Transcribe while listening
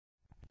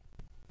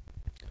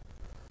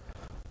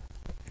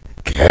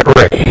Get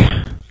ready.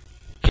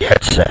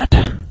 Get set.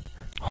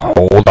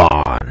 Hold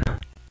on.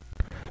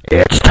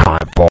 It's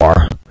time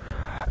for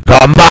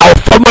the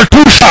Mouth of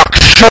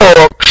Matuszak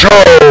Show.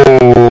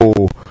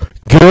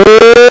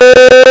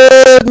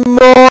 Good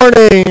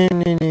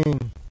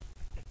morning.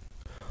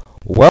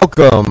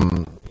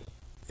 Welcome.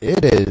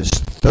 It is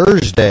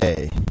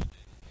Thursday,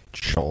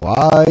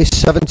 July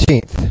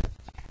 17th.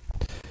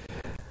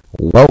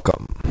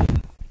 Welcome.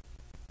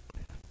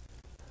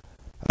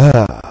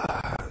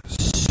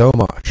 So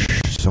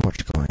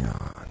much going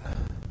on.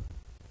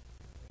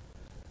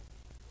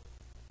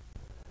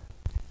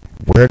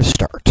 Where to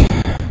start?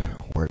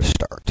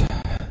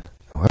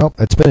 Well,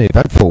 it's been an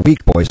eventful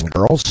week, boys and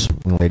girls,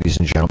 and ladies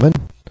and gentlemen.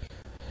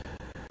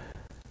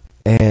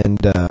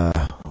 And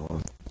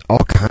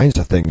all kinds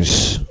of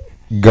things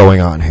going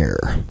on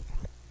here.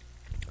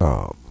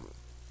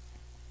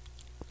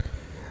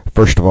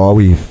 First of all,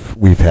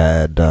 we've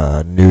had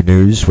new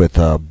news with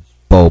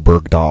Bo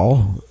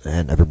Bergdahl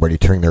and everybody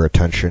turning their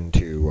attention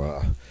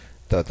to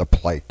the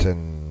plight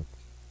and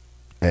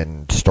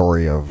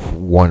story of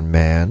one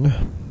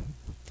man,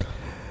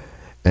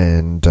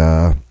 and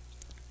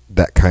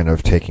that kind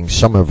of taking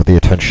some of the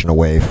attention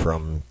away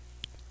from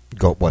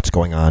what's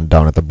going on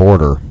down at the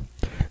border.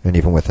 And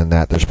even within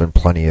that, there's been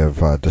plenty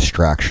of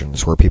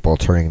distractions where people are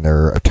turning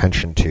their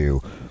attention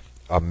to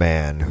a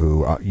man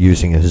who,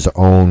 using his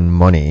own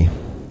money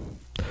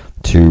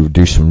to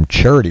do some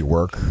charity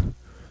work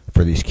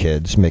for these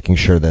kids, making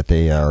sure that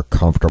they are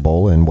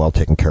comfortable and well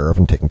taken care of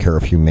and taken care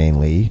of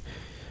humanely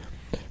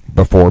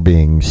before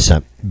being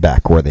sent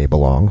back where they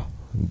belong,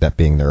 that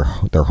being their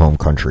home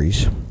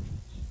countries.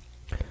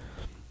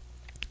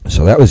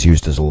 So that was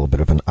used as a little bit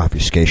of an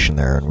obfuscation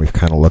there, and we've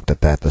kind of looked at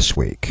that this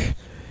week.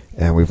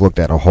 And we've looked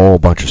at a whole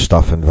bunch of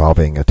stuff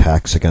involving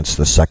attacks against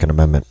the Second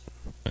Amendment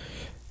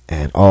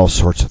and all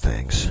sorts of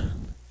things.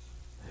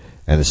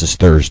 And this is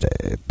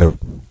Thursday. The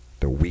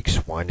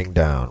week's winding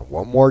down.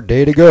 One more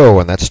day to go,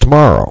 and that's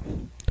tomorrow.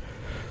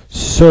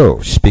 So,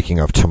 speaking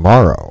of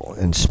tomorrow,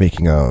 and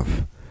speaking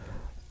of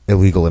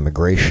illegal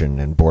immigration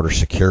and border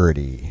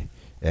security,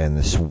 and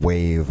this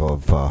wave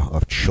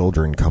of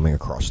children coming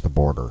across the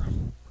border,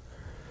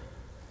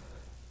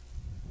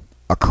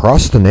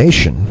 across the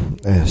nation,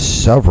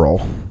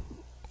 several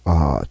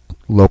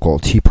local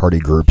Tea Party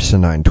groups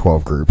and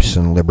 912 groups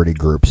and Liberty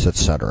groups,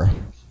 etc.,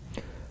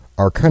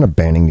 are kind of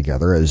banding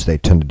together, as they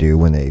tend to do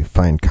when they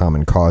find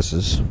common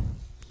causes,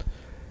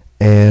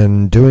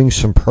 and doing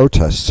some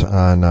protests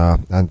on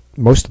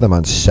most of them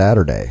on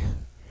Saturday,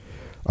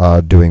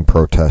 doing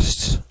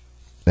protests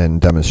and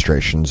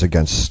demonstrations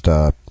against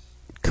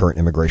current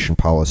immigration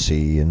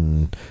policy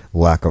and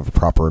lack of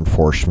proper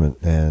enforcement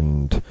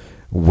and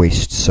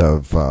wastes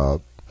of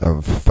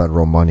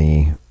federal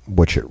money,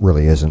 which it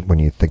really isn't when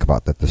you think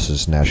about that this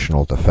is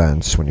national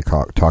defense when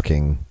you're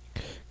talking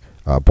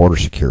border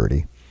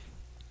security.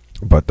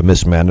 But the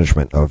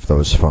mismanagement of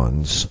those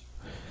funds,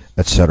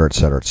 et cetera, et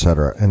cetera, et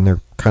cetera. And they're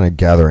kind of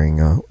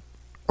gathering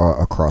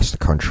across the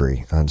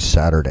country on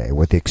Saturday,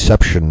 with the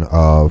exception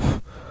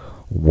of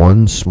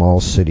one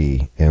small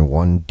city and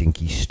one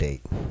dinky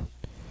state.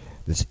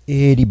 This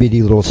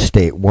itty-bitty little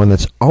state, one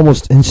that's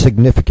almost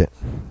insignificant,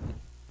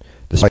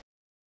 despite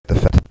the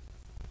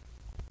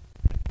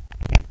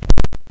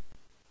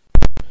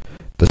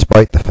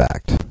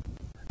fact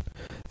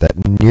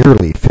that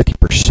nearly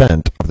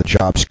 50% of the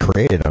jobs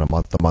created on a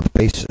month-to-month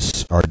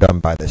basis are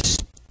done by this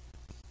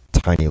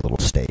tiny little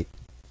state.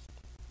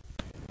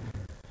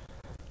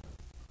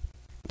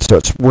 So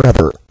it's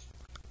rather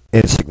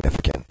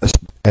insignificant.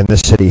 And this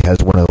city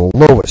has one of the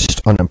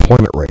lowest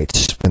unemployment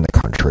rates in the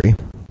country.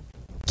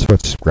 So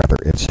it's rather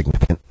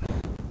insignificant.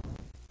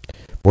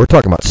 We're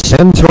talking about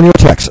San Antonio,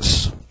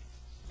 Texas.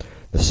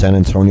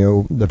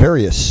 The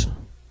various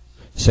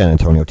San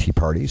Antonio Tea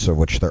Parties, of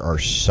which there are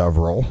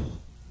several,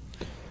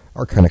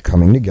 are kind of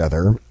coming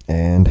together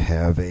and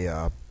have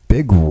a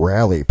big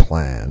rally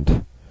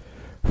planned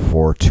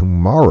for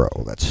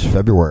tomorrow. That's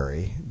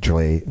July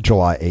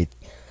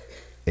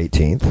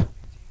 18th.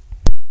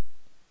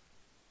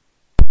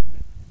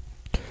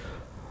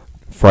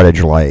 Friday,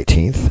 July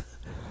 18th,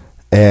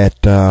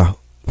 at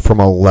from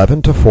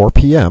 11 to 4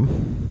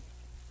 p.m.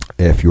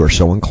 If you are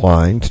so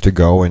inclined to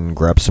go and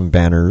grab some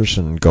banners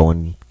and go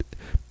and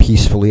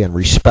peacefully and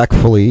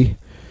respectfully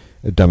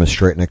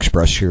demonstrate and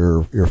express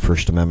your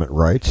First Amendment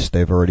rights.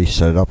 They've already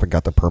set it up and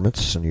got the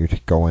permits, and you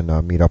go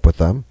and meet up with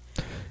them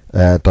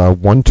at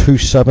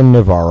 127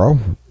 Navarro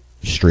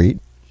Street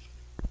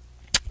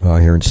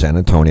here in San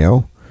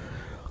Antonio.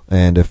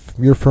 And if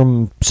you're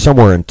from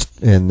somewhere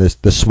in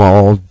the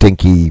small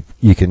dinky,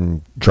 you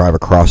can drive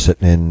across it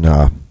in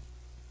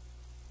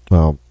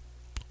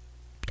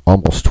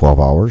almost 12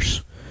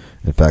 hours.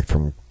 In fact,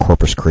 from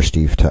Corpus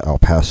Christi to El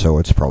Paso,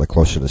 it's probably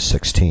closer to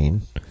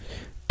 16.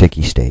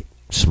 Dinky state.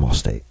 Small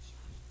state.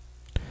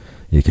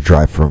 You could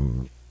drive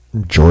from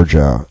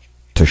Georgia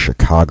to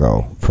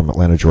Chicago, from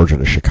Atlanta, Georgia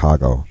to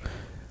Chicago,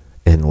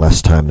 in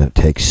less time than it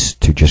takes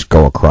to just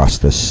go across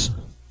this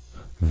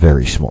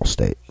very small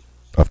state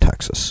of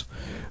Texas.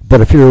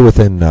 But if you're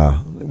within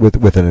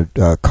within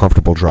a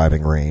comfortable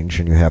driving range,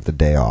 and you have the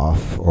day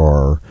off,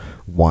 or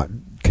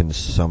can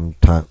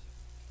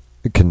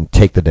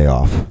take the day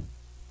off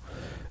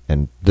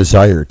and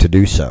desire to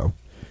do so,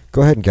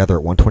 go ahead and gather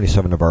at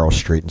 127 Navarro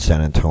Street in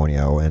San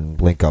Antonio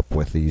and link up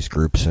with these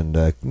groups and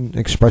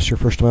express your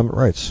First Amendment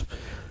rights.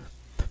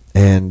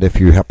 And if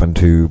you happen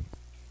to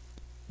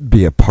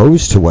be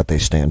opposed to what they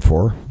stand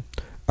for,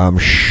 I'm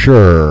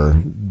sure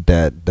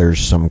that there's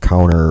some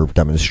counter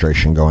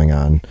demonstration going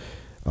on.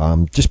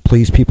 Just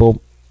please,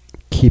 people,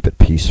 keep it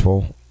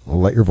peaceful.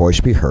 Let your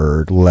voice be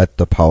heard. Let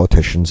the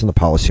politicians and the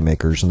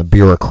policymakers and the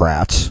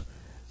bureaucrats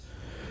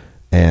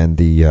and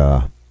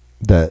the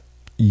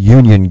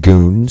union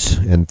goons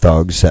and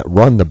thugs that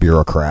run the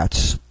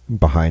bureaucrats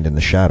behind in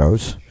the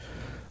shadows,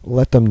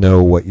 let them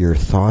know what your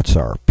thoughts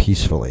are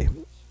peacefully,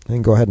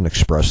 and go ahead and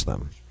express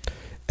them.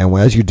 And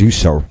as you do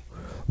so,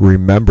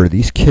 remember,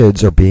 these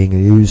kids are being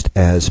used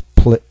as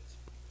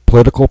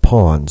political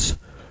pawns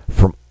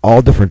from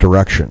all different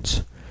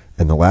directions,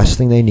 and the last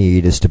thing they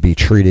need is to be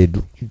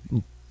treated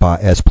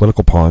as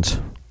political pawns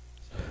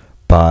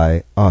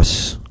by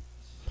us.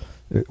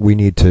 We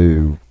need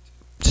to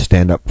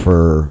stand up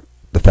for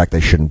the fact they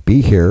shouldn't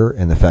be here,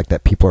 and the fact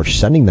that people are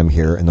sending them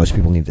here, and those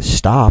people need to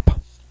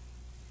stop.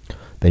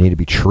 They need to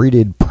be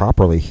treated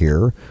properly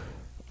here,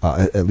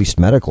 at least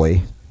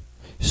medically,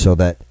 so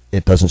that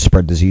it doesn't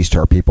spread disease to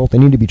our people. They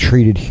need to be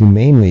treated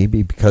humanely,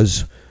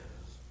 because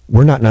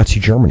we're not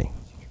Nazi Germany.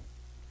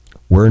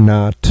 We're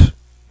not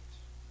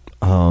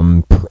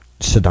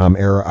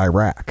Saddam-era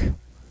Iraq.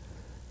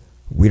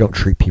 We don't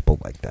treat people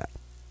like that.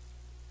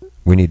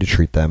 We need to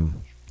treat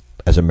them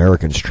as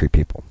Americans treat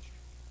people.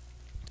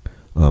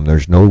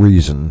 There's no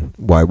reason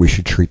why we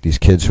should treat these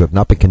kids who have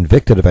not been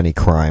convicted of any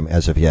crime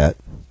as of yet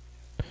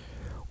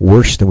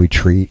worse than we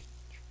treat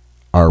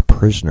our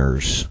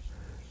prisoners,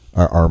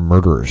 our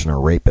murderers and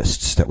our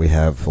rapists that we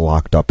have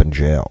locked up in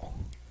jail.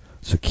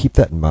 So keep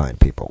that in mind,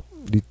 people.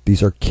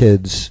 These are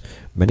kids,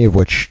 many of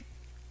which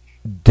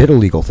did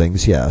illegal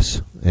things,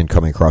 yes, in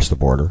coming across the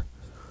border,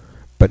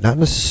 but not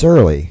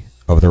necessarily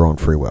of their own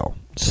free will.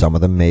 Some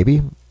of them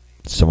maybe,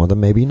 some of them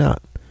maybe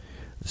not.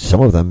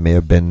 Some of them may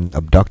have been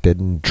abducted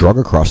and drug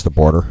across the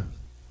border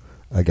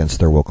against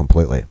their will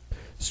completely.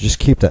 So just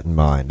keep that in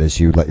mind as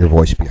you let your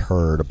voice be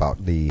heard about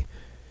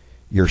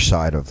your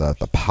side of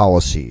the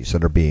policies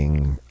that are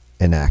being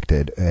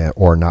enacted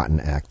or not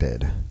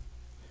enacted,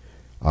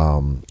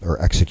 or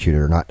executed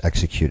or not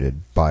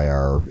executed by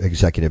our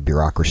executive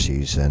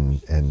bureaucracies,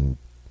 and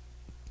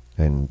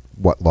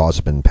what laws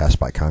have been passed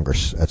by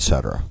Congress,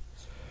 etc.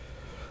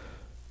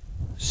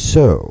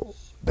 So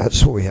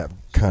that's what we have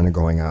kind of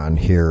going on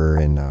here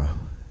in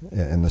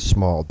the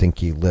small,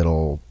 dinky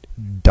little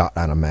dot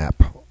on a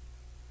map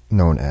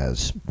known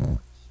as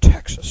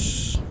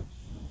Texas.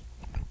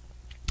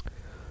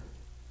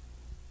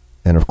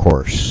 And of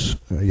course,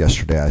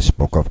 yesterday I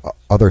spoke of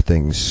other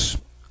things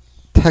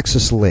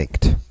Texas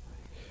linked,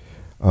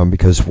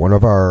 because one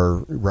of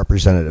our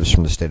representatives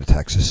from the state of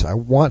Texas, I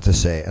want to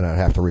say, and I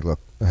have to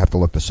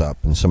look this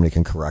up, and somebody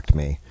can correct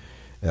me,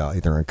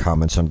 either in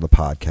comments under the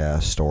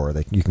podcast, or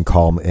you can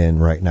call them in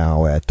right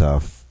now at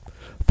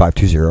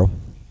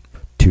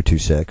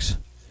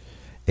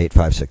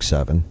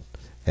 520-226-8567,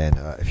 and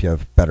if you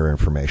have better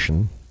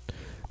information.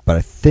 But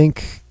I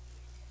think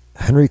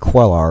Henry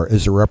Cuellar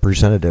is a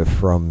representative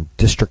from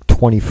District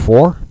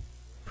 24,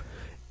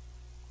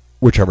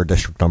 whichever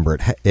district number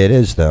it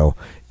is, though.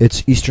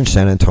 It's eastern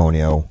San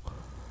Antonio,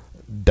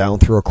 down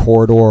through a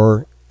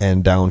corridor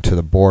and down to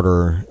the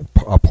border,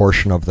 a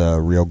portion of the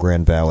Rio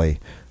Grande Valley,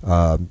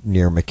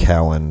 near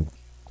McAllen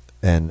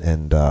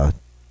and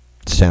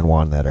San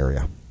Juan, that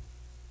area.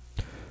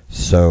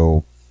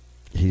 So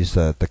he's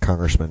the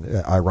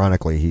congressman.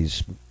 Ironically,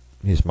 he's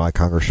my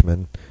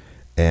congressman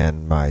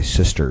and my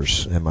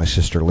sister's, and my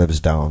sister lives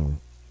down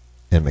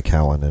in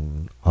McAllen,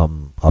 and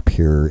I'm up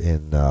here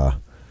in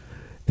an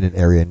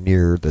area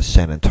near the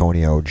San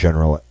Antonio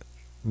general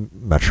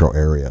metro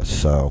area.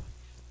 So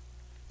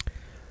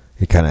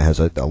he kind of has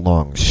a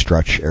long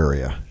stretch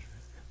area.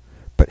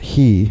 But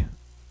he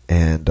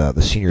and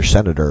the senior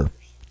senator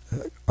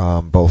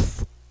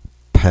both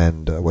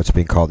penned what's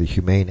being called the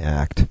Humane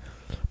Act,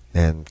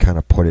 and kind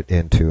of put it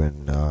into,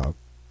 and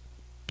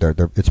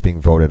it's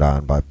being voted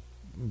on by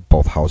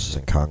both houses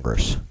in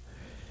Congress.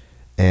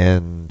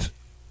 And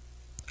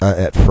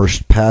at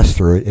first pass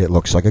through, it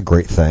looks like a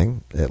great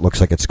thing. It looks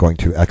like it's going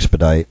to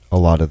expedite a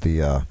lot of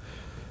the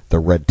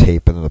red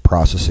tape and the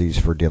processes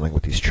for dealing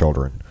with these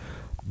children.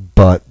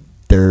 But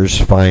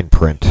there's fine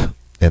print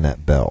in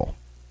that bill,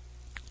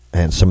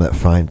 and some of that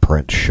fine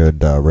print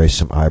should raise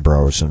some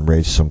eyebrows and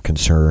raise some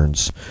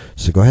concerns.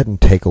 So go ahead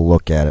and take a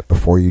look at it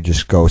before you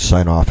just go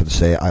sign off and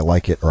say, I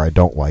like it or I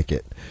don't like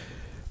it.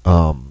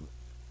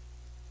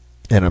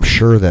 And I'm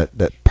sure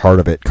that part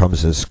of it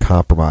comes as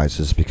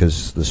compromises,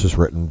 because this was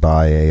written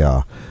by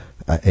a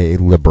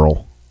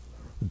liberal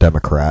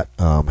Democrat,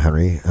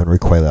 Henry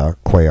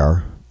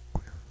Cuellar.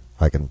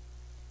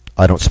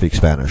 I don't speak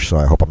Spanish, so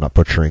I hope I'm not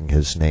butchering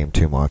his name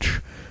too much.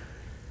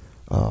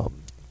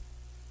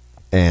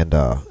 And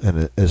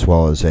as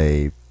well as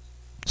a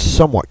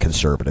somewhat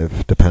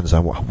conservative. Depends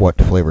on what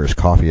flavor his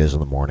coffee is in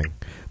the morning.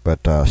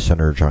 But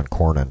Senator John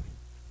Cornyn,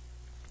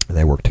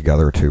 they work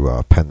together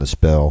to pen this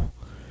bill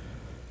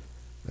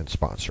and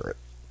sponsor it.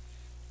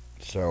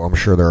 So I'm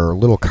sure there are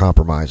little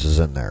compromises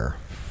in there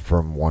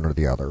from one or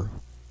the other.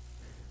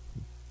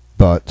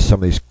 But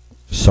some of these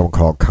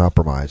so-called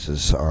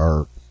compromises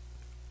are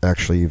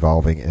actually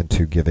evolving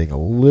into giving a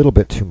little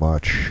bit too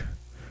much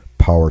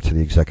power to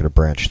the executive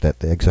branch, that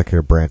the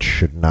executive branch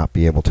should not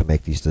be able to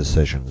make these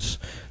decisions.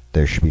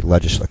 There should be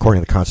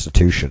according to the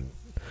Constitution,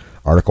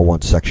 Article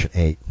 1, Section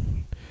 8,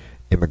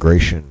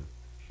 immigration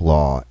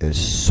law is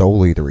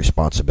solely the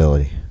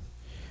responsibility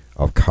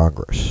of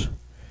Congress.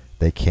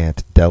 They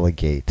can't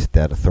delegate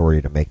that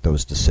authority to make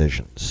those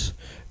decisions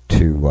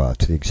to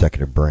the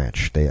executive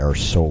branch. They are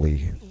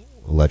solely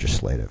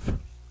legislative.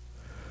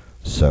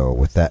 So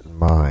with that in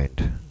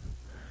mind,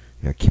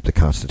 keep the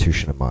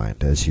Constitution in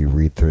mind as you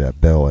read through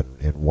that bill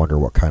and wonder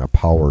what kind of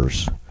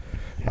powers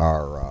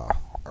our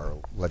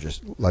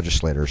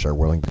legislators are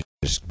willing to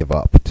just give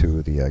up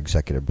to the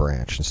executive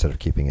branch instead of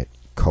keeping it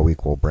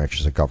co-equal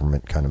branches of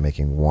government, kind of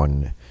making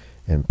one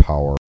in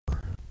power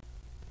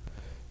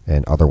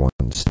and other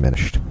ones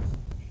diminished.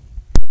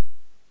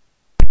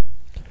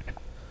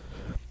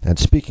 And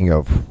speaking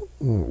of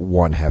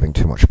one having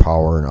too much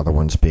power and other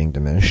ones being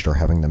diminished or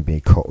having them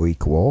be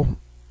co-equal,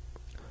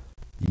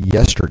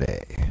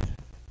 yesterday,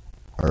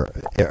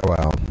 it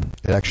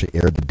actually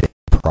aired the day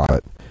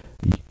prior.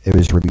 It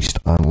was released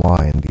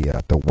online,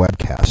 the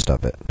webcast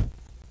of it.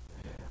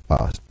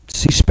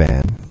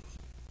 C-SPAN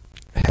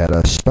had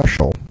a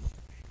special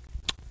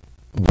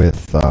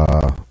with,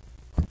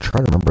 I'm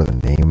trying to remember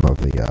the name of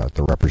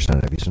the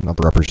representative. He's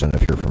another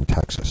representative here from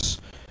Texas.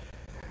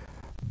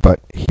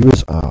 But he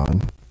was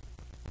on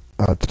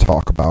to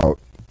talk about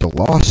the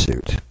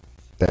lawsuit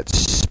that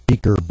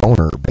Speaker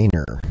Boehner,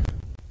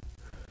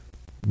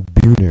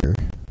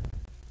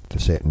 to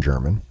say it in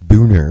German,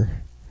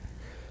 Boehner,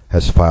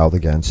 has filed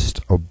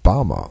against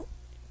Obama,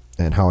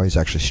 and how he's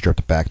actually stripped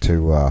it back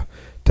to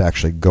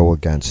actually go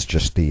against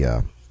just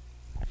the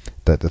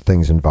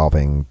things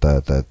involving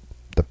the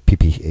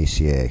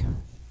PPACA,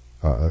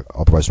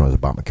 otherwise known as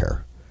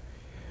Obamacare.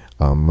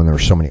 When there were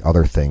so many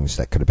other things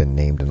that could have been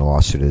named in the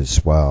lawsuit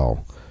as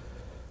well.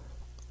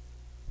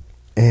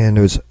 And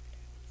it was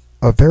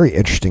a very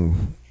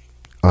interesting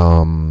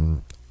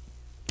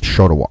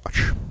show to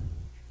watch.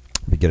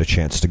 If you get a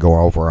chance to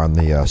go over on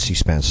the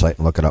C-SPAN site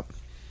and look it up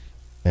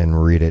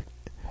and read it,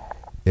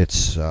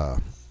 it's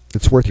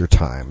worth your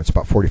time. It's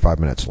about 45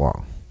 minutes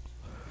long.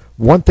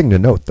 One thing to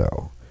note,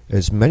 though,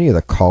 is many of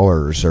the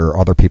callers or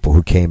other people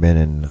who came in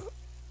and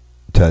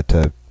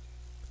to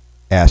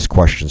ask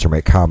questions or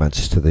make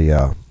comments to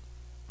the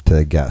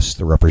guest,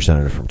 the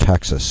representative from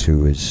Texas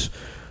who is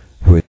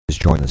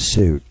joined the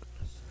suit.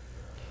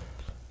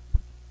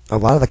 A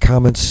lot of the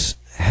comments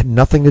had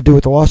nothing to do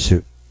with the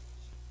lawsuit.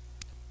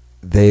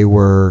 They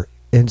were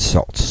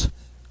insults.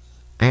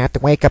 I have to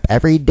wake up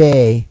every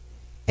day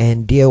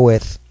and deal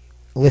with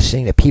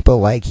listening to people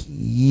like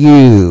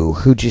you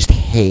who just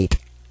hate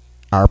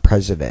our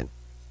president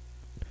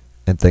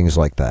and things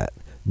like that.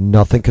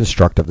 Nothing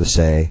constructive to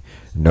say,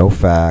 no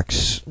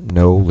facts,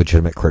 no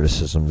legitimate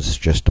criticisms,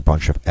 just a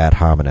bunch of ad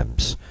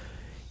hominems.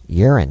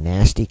 You're a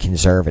nasty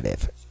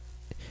conservative.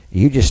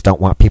 You just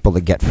don't want people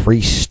to get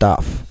free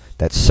stuff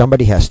that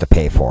somebody has to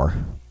pay for,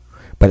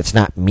 but it's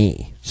not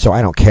me, so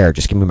I don't care.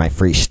 Just give me my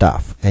free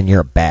stuff. And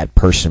you're a bad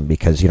person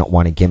because you don't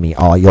want to give me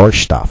all your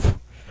stuff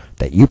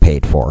that you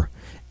paid for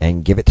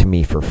and give it to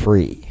me for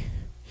free,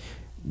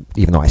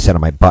 even though I sat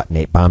on my butt and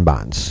ate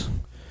bonbons.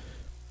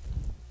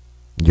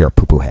 You're a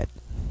poo-poo head.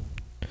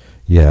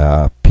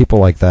 Yeah, people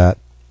like that,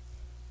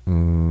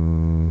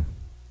 they're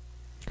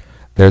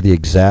the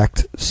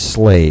exact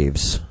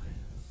slaves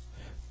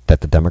that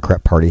the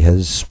Democrat Party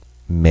has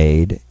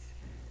made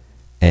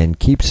and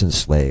keeps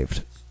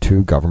enslaved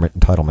to government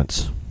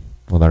entitlements.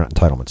 Well, they're not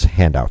entitlements,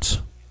 handouts.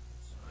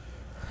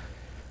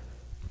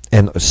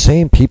 And the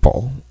same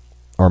people,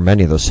 or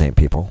many of those same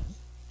people,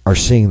 are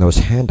seeing those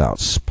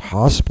handouts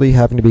possibly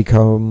having to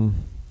become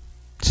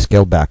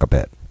scaled back a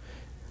bit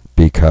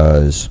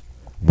because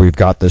we've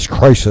got this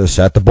crisis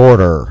at the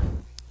border,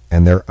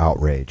 and they're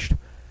outraged.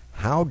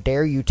 How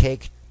dare you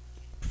take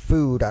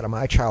food out of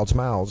my child's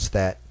mouths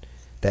that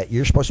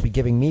you're supposed to be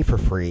giving me for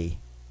free,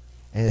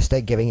 and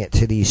instead giving it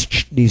to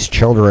these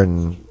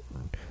children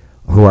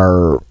who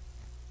are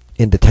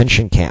in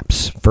detention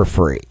camps for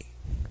free.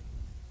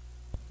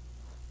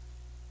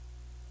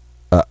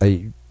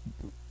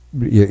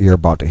 You're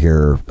about to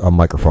hear a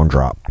microphone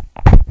drop.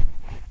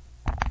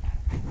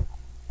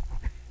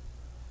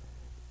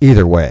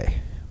 Either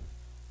way,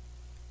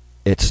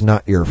 it's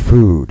not your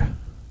food.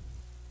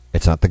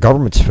 It's not the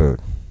government's food.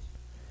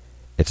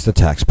 It's the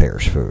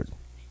taxpayers' food.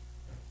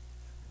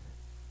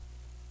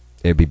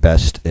 It'd be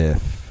best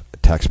if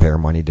taxpayer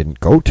money didn't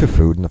go to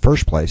food in the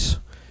first place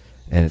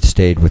and it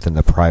stayed within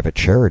the private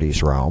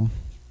charities realm.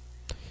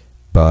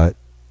 But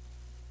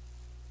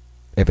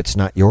if it's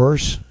not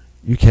yours,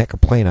 you can't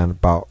complain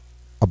about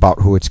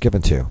who it's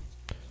given to.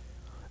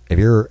 If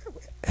you're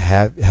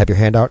have your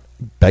hand out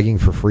begging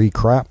for free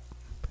crap,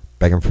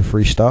 begging for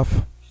free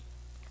stuff,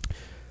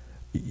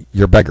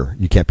 you're a beggar.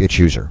 You can't be a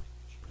chooser.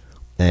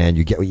 And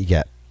you get what you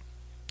get.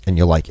 And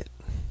you like it.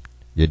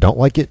 You don't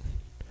like it?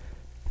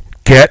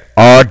 Get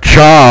a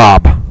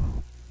job!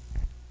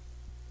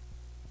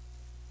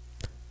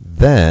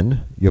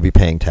 Then you'll be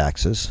paying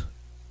taxes.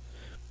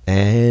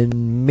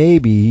 And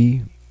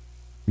maybe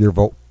your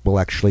vote will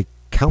actually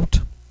count.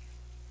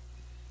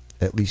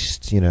 At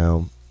least,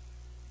 in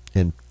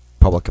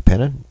public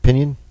opinion.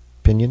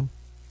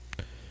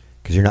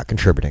 Because you're not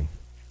contributing.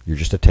 You're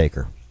just a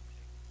taker.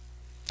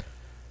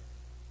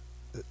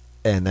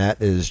 And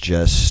that is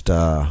just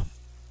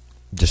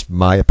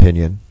my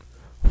opinion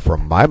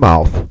from my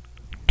mouth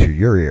to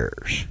your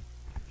ears.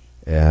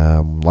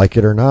 Like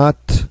it or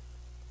not,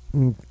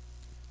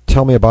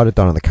 tell me about it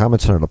down in the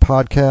comments under the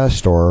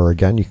podcast, or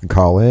again, you can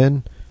call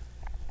in.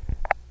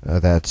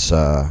 That's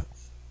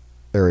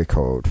area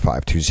code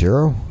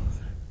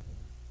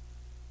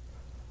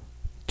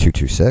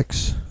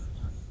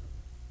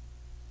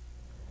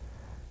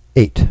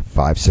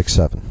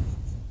 520-226-8567.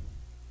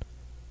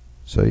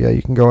 So yeah,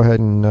 you can go ahead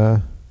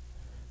and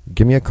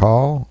give me a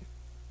call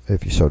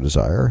if you so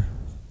desire,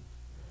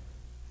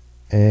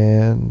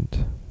 and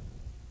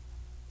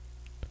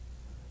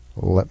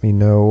let me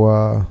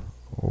know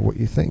what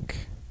you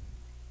think.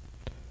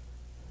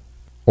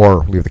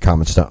 Or leave the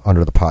comments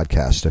under the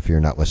podcast if you're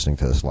not listening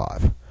to this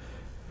live.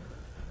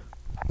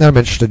 Now, I'm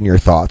interested in your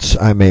thoughts.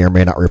 I may or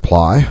may not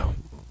reply.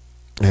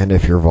 And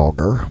if you're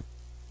vulgar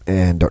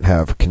and don't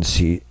have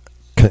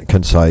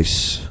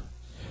concise,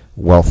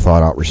 well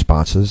thought out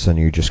responses, and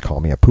you just call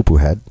me a poo-poo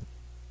head,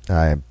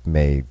 I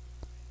may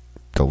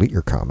delete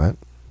your comment,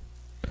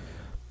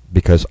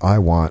 because I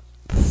want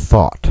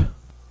thought.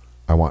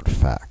 I want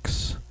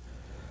facts.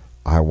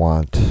 I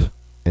want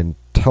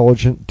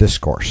intelligent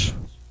discourse.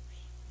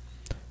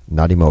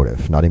 Not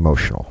emotive, not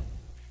emotional.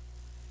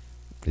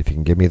 If you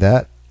can give me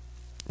that,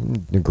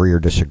 agree or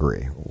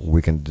disagree,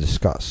 we can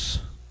discuss.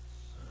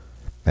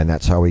 And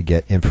that's how we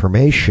get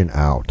information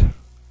out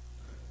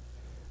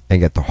and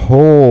get the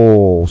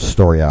whole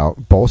story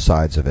out, both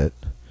sides of it,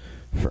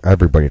 for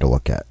everybody to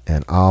look at.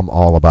 And I'm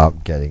all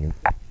about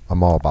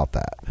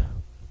that.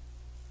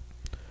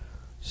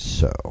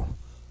 So,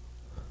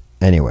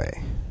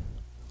 anyway,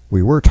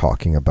 we were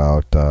talking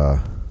about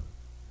the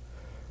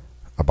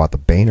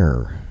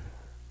Boehner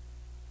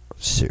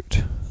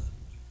suit,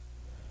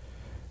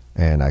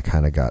 and I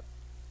kind of got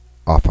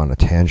off on a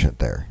tangent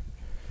there.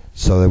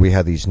 So that we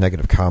had these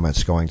negative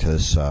comments going to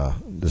this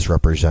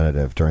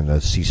representative during the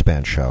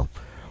C-SPAN show.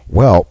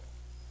 Well,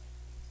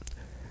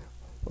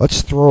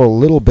 let's throw a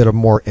little bit of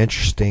more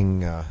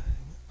interesting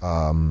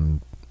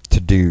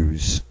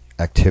to-dos,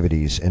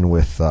 activities in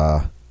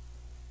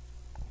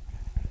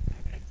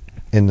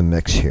the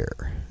mix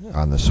here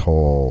on this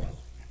whole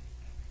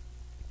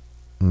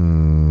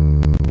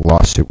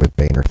lawsuit with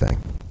Boehner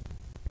thing.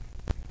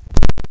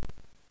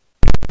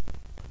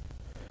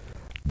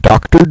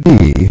 Dr.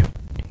 D,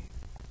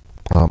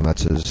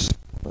 that's his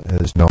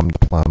nom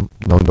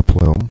de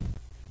plume,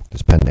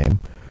 his pen name,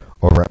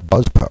 over at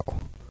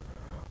BuzzPo,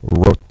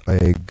 wrote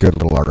a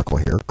good little article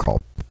here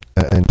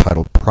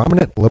entitled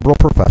 "Prominent Liberal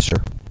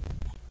Professor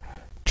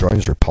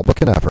Joins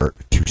Republican Effort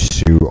to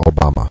Sue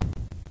Obama."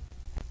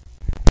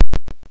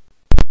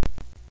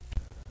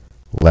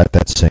 Let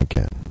that sink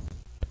in.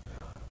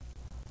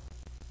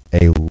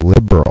 A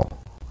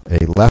liberal,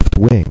 a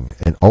left-wing,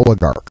 an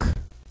oligarch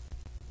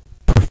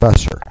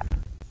professor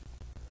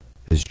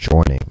is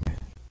joining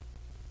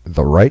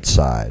the right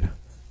side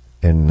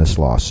in this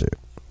lawsuit.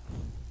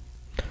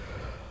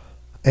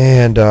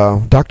 And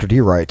Dr. D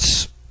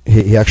writes,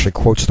 he actually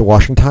quotes the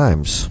Washington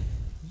Times.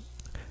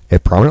 A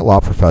prominent law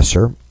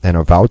professor and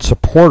avowed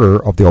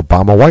supporter of the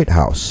Obama White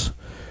House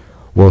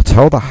will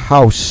tell the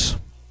House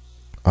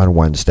on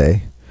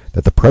Wednesday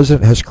that the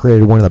president has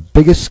created one of the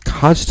biggest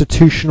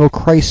constitutional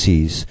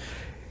crises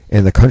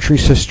in the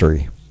country's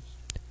history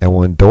and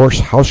will endorse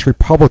House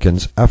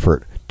Republicans'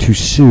 effort to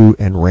sue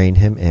and rein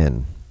him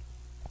in.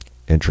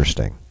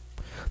 Interesting.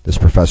 This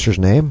professor's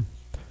name?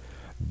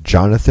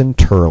 Jonathan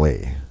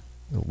Turley,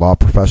 law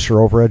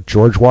professor over at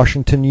George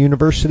Washington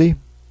University,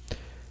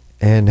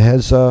 and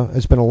has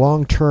been a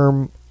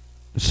long-term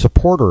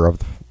supporter of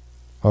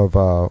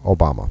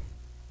Obama.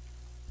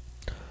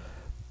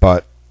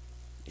 But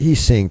he's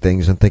seeing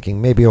things and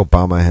thinking maybe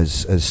Obama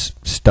has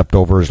stepped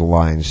over his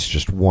lines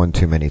just one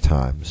too many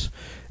times.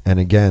 And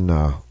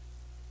again,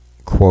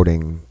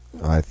 quoting,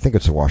 I think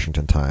it's the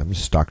Washington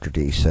Times, Dr.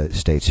 D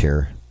states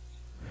here,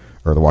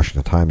 or the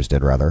Washington Times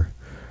did rather,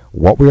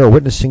 "What we are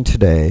witnessing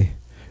today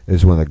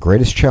is one of the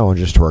greatest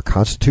challenges to our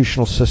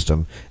constitutional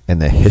system in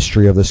the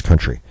history of this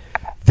country."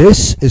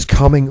 This is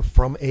coming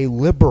from a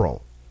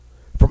liberal,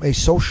 from a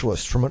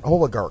socialist, from an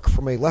oligarch,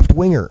 from a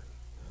left-winger,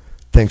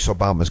 thinks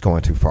Obama's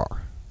going too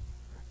far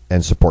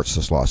and supports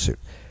this lawsuit.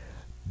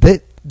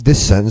 This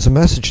sends a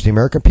message to the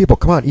American people.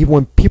 Come on, even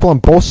when people on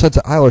both sides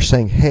of the aisle are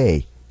saying,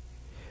 hey,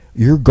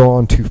 you're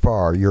gone too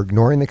far, you're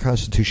ignoring the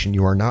Constitution,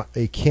 you are not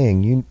a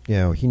king, you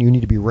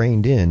need to be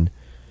reined in,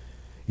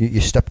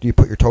 You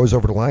put your toes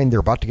over the line, they're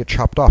about to get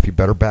chopped off. You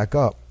better back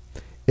up.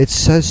 It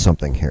says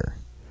something here.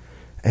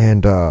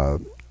 And to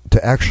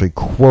actually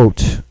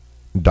quote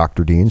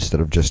Dr. D instead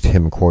of just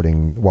him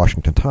quoting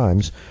Washington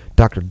Times,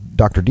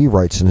 Dr. D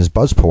writes in his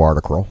BuzzPo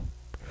article,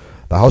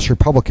 "The House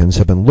Republicans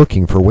have been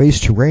looking for ways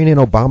to rein in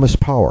Obama's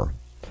power.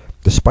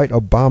 Despite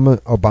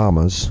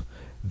Obama's,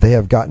 they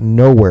have gotten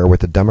nowhere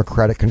with the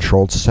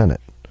Democratic-controlled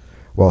Senate.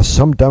 While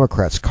some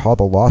Democrats call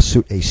the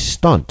lawsuit a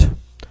stunt,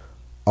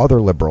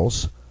 other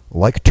liberals,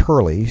 like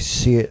Turley,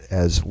 see it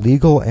as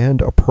legal and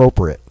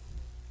appropriate.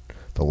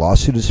 The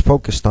lawsuit is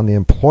focused on the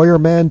employer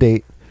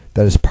mandate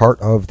that is part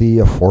of the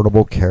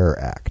Affordable Care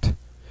Act.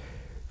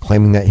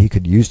 Claiming that he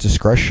could use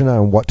discretion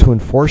on what to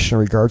enforce in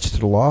regards to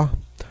the law,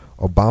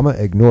 Obama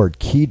ignored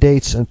key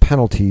dates and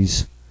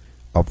penalties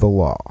of the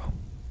law.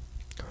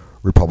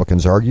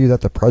 Republicans argue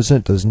that the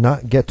president does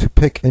not get to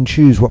pick and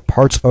choose what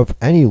parts of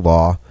any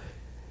law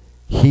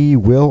he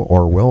will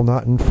or will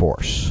not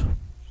enforce."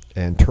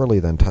 And Turley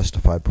then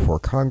testified before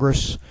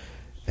Congress,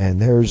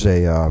 and there's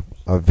a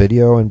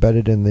video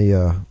embedded in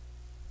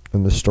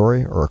the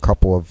story, or a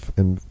couple of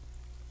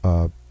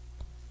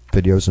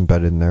videos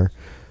embedded in there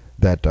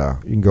that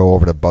you can go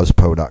over to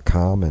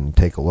buzzpo.com and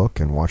take a look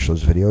and watch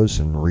those videos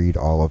and read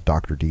all of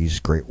Dr.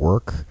 D's great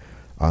work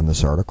on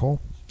this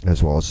article,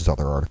 as well as his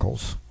other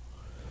articles.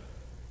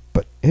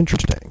 But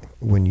interesting,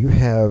 when you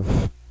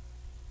have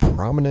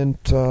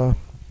prominent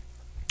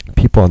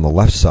people on the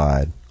left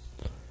side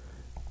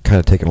kind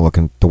of taking a look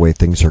at the way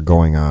things are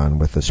going on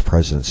with this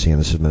presidency and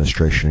this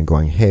administration and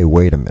going, hey,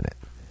 wait a minute.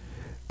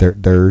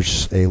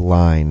 There's a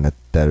line that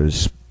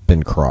has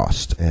been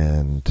crossed,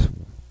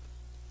 and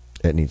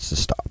it needs to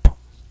stop.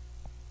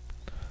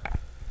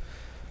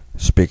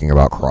 Speaking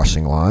about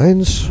crossing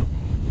lines,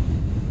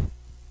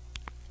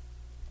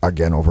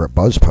 again over at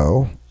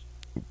BuzzPo,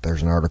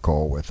 there's an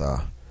article with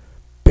a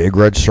big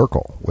red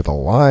circle with a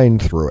line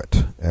through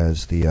it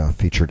as the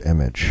featured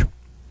image.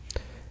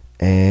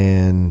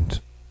 And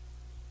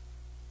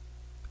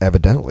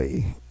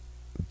evidently,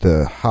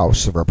 the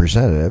House of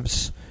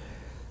Representatives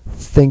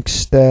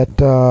thinks that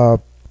the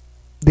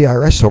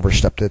IRS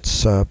overstepped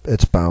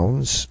its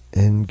bounds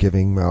in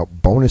giving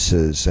out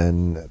bonuses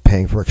and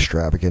paying for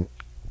extravagant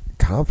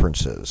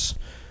conferences.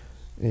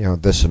 You know,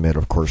 this amid,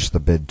 of course, the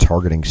bid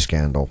targeting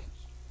scandal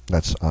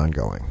that's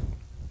ongoing.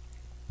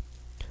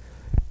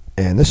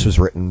 And this was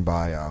written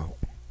by,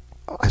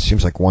 it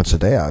seems like once a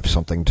day I have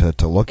something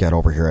to look at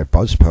over here at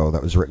BuzzPo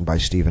that was written by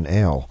Stephen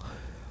Ale.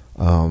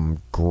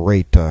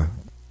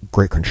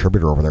 Great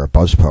contributor over there at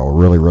BuzzPo.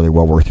 Really, really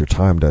well worth your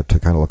time to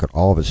kind of look at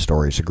all of his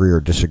stories, agree or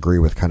disagree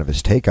with kind of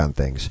his take on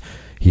things.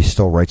 He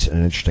still writes it in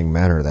an interesting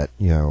manner that,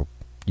 you know,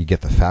 you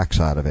get the facts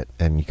out of it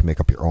and you can make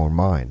up your own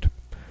mind.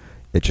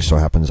 It just so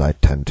happens I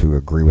tend to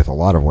agree with a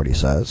lot of what he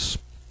says.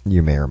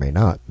 You may or may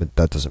not, but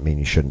that doesn't mean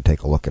you shouldn't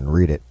take a look and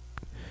read it,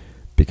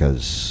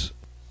 because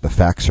the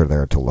facts are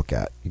there to look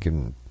at. You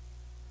can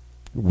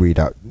weed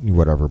out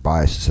whatever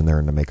bias is in there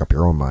and to make up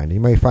your own mind.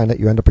 You may find that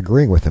you end up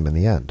agreeing with him in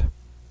the end.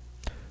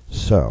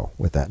 So,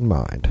 with that in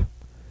mind,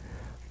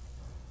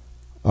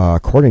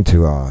 according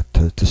to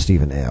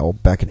Stephen Ale,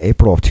 back in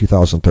April of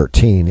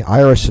 2013, the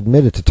IRS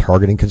admitted to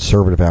targeting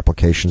conservative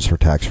applications for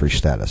tax-free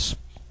status.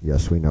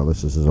 Yes, we know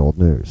this is old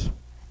news.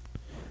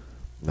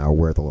 Now,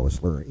 where the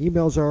lowest learner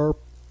emails are,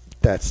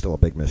 that's still a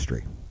big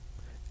mystery.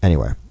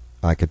 Anyway,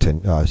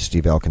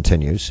 Steve Ale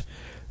continues.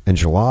 In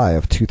July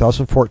of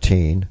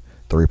 2014,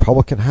 the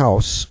Republican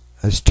House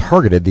has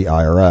targeted the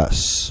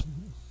IRS.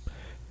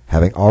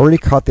 Having already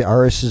cut the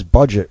IRS's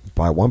budget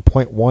by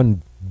 $1.1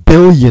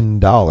 billion,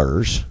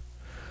 the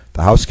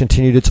House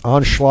continued its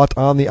onslaught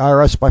on the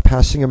IRS by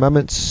passing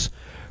amendments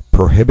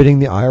prohibiting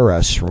the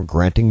IRS from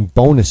granting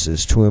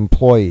bonuses to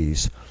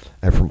employees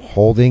and from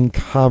holding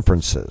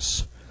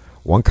conferences.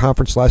 One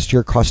conference last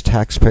year cost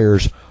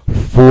taxpayers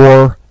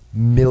 $4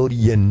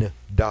 million.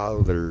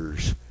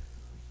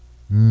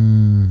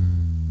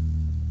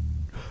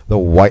 The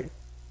white...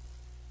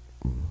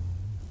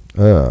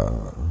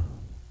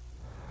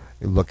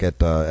 You look at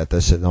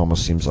this, it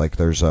almost seems like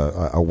there's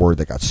a word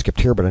that got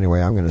skipped here, but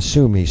anyway, I'm going to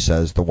assume he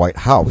says the White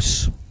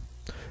House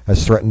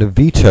has threatened to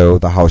veto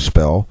the House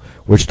bill,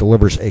 which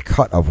delivers a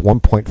cut of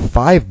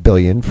 $1.5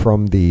 billion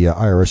from the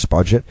IRS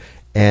budget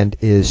and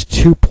is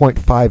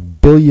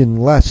 $2.5 billion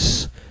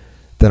less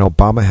than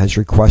Obama has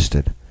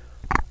requested.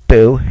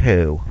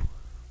 Boo-hoo.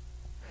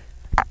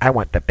 I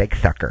want the big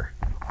sucker.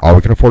 All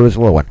we can afford is a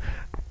little one.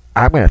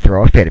 I'm going to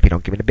throw a fit if you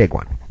don't give me the big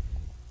one.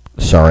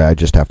 Sorry, I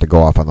just have to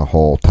go off on the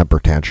whole temper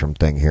tantrum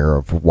thing here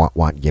of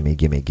want, gimme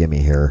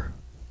here.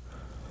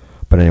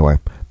 But anyway,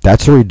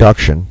 that's a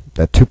reduction.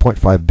 That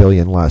 $2.5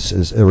 billion less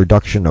is a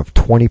reduction of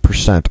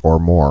 20% or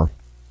more.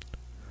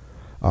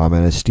 And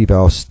as Steve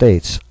L.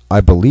 states,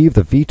 I believe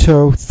the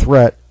veto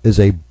threat is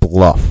a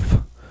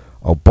bluff.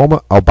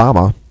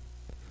 Obama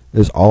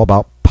is all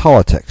about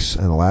politics,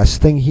 and the last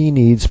thing he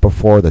needs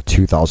before the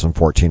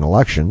 2014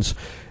 elections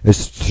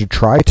is to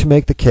try to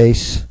make the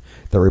case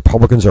that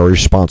Republicans are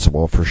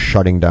responsible for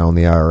shutting down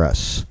the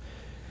IRS.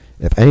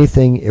 If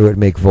anything, it would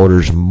make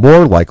voters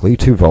more likely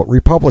to vote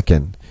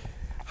Republican.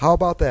 How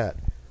about that?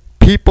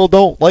 People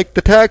don't like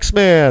the tax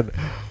man.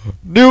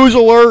 News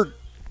alert.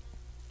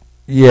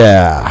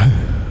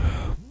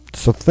 Yeah.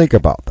 So think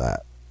about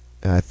that.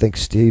 And I think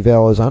Steve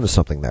L is onto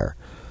something there.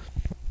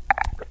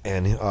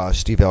 And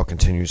Steve L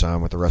continues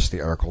on with the rest of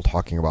the article,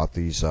 talking about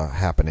these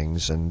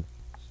happenings and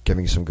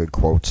giving some good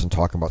quotes and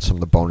talking about some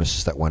of the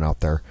bonuses that went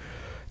out there.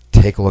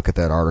 Take a look at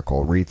that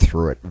article. Read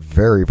through it.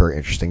 Very, very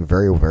interesting.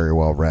 Very, very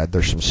well read.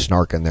 There's some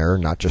snark in there,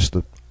 not just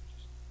the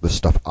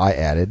stuff I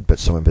added, but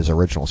some of his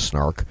original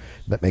snark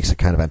that makes it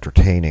kind of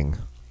entertaining.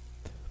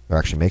 Or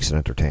actually makes it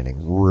entertaining.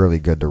 Really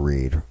good to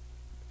read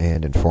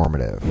and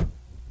informative.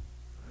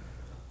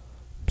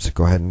 So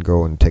go ahead and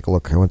go and take a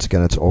look. Once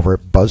again, it's over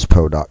at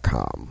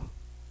buzzpo.com.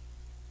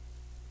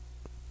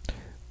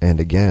 And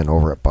again,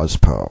 over at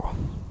BuzzPo.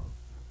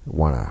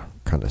 Want to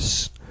kind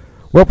of...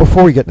 Well,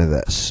 before we get into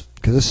this,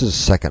 because this is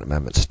Second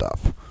Amendment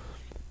stuff,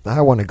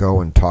 I want to go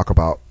and talk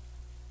about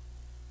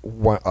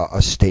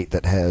a state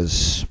that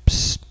has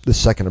the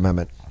Second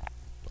Amendment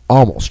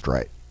almost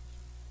right.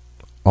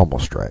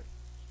 Almost right.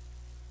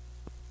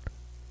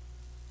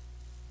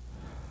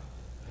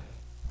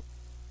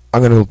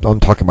 I'm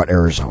talking about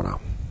Arizona.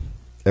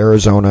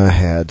 Arizona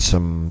had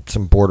some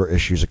border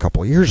issues a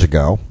couple of years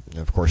ago.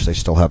 Of course, they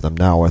still have them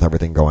now with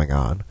everything going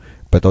on.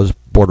 But those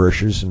border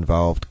issues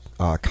involved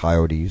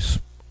coyotes.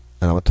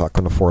 And I'm not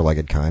talking the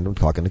four-legged kind. I'm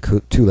talking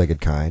the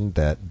two-legged kind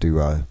that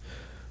do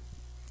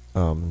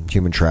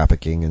human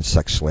trafficking and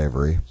sex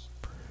slavery.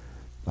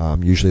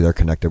 Usually they're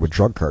connected with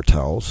drug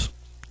cartels.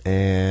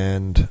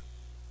 And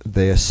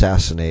they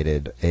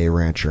assassinated a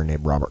rancher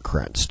named Robert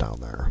Krentz down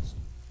there.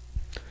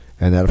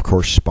 And that, of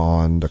course,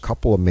 spawned a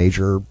couple of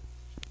major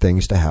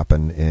things to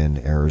happen in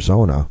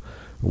Arizona.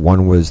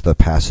 One was the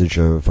passage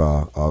of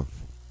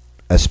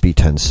SB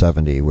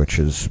 1070, which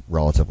is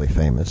relatively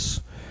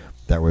famous.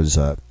 That was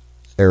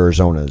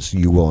Arizona's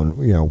we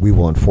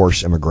will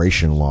enforce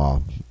immigration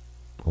law.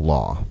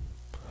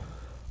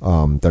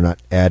 They're not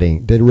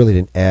adding. They really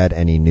didn't add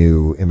any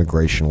new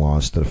immigration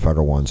laws to the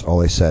federal ones. All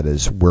they said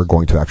is we're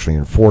going to actually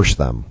enforce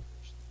them.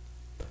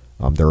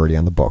 They're already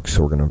on the books,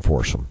 so we're going to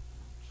enforce them.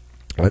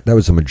 That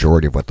was the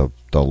majority of what the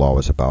law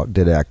was about.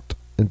 Did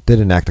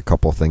enact a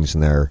couple of things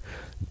in there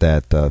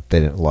that they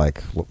didn't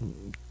like.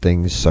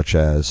 Things such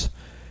as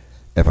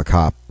if a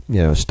cop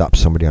stops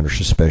somebody under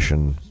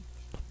suspicion,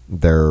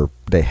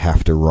 they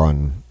have to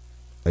run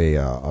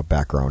a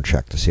background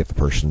check to see if the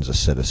person's a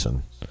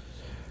citizen.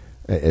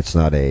 It's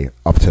not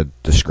up to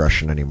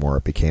discretion anymore.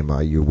 It became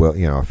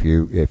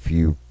if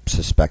you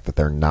suspect that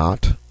they're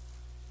not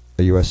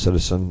a U.S.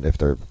 citizen, if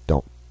they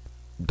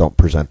don't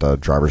present a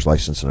driver's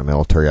license and a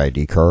military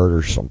ID card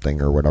or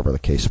something or whatever the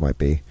case might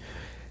be,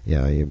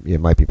 it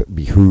might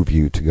behoove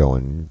you to go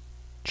and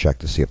check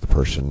to see if the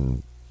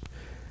person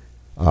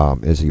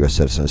is a U.S.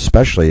 citizen,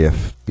 especially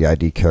if the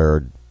ID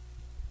card.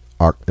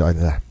 I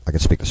can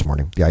speak this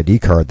morning. The ID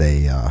card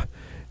they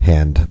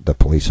hand the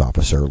police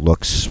officer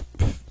looks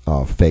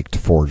faked,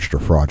 forged, or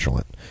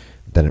fraudulent.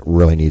 Then it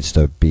really needs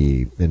to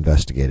be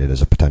investigated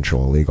as a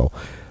potential illegal.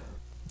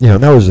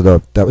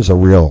 That was a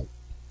real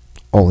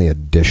only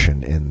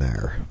addition in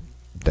there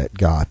that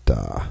got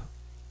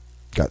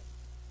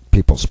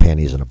people's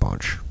panties in a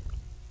bunch.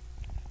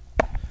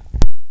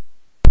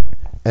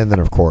 And then,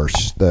 of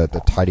course, the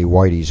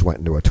tighty-whities went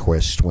into a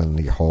twist when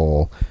the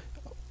whole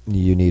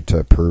you need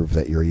to prove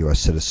that you're a U.S.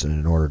 citizen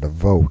in order to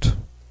vote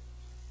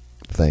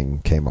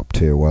thing came up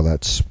too. Well,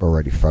 that's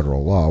already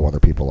federal law, whether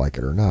people like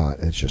it or not.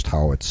 It's just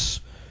how it's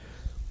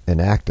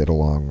enacted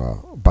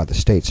along by the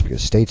states,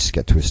 because states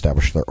get to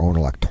establish their own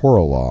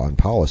electoral law and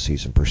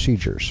policies and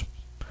procedures.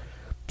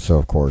 So,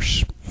 of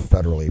course,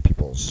 federally,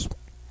 people's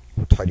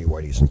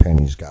tighty-whities and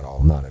panties got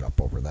all knotted up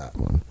over that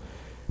one.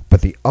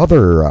 But the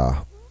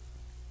other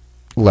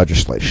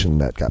legislation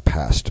that got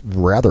passed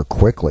rather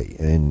quickly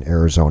in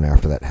Arizona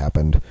after that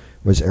happened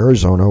was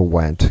Arizona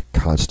went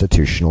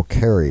constitutional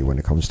carry when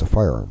it comes to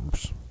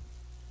firearms.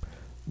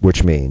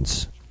 Which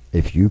means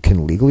if you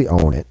can legally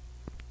own it,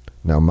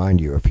 now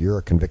mind you, if you're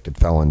a convicted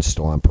felon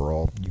still on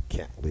parole, you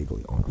can't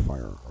legally own a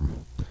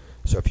firearm.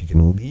 So if you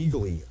can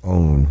legally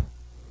own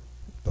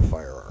the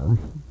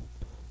firearm,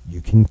 you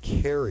can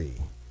carry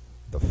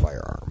the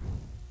firearm.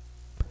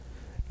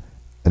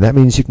 And that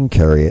means you can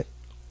carry it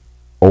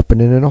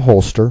open it in a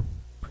holster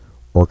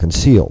or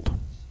concealed.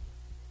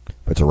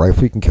 If it's a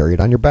rifle, you can carry it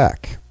on your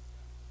back.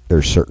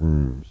 There's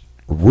certain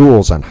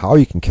rules on how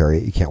you can carry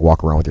it. You can't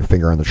walk around with your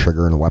finger on the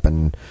trigger and the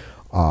weapon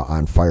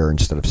on fire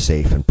instead of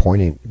safe and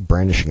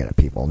brandishing it at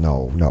people.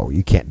 No,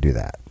 you can't do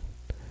that.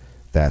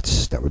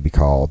 That would be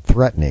called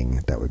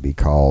threatening. That would be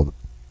called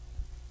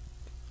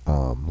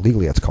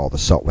legally. It's called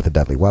assault with a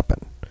deadly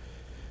weapon.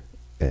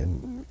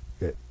 And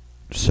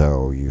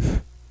so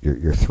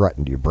you're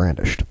threatened. You're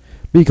brandished.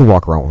 But you can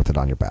walk around with it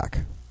on your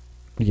back.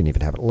 You can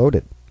even have it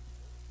loaded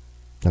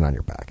and on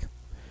your back.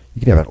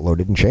 You can have it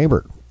loaded and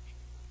chambered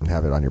and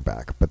have it on your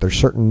back. But there's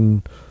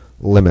certain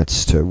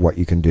limits to what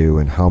you can do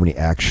and how many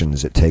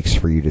actions it takes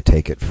for you to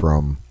take it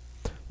from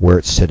where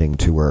it's sitting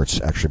to where it's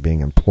actually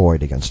being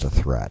employed against a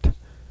threat.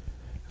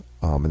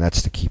 And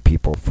that's to keep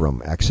people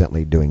from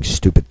accidentally doing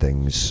stupid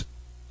things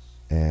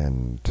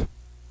and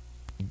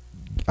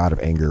out of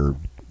anger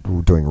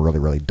doing really,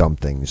 really dumb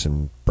things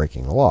and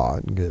breaking the law.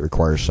 It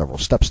requires several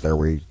steps there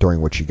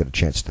during which you get a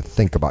chance to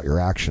think about your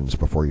actions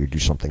before you do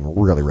something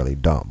really, really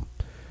dumb.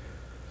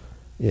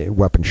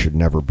 Weapons should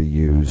never be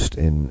used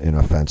in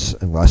offense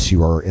unless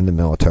you are in the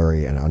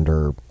military and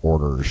under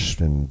orders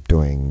and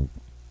doing,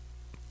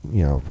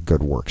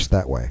 good works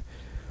that way.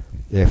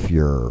 If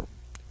you're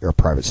a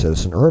private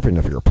citizen, or even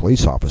if you're a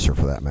police officer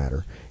for that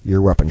matter,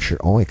 your weapon should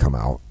only come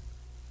out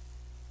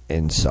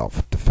in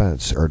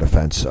self-defense or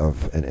defense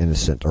of an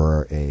innocent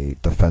or a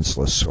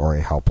defenseless or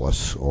a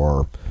helpless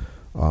or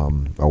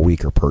a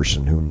weaker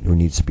person who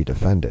needs to be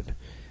defended.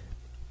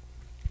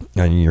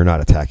 And you're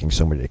not attacking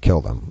somebody to kill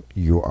them.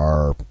 You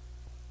are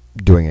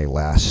doing a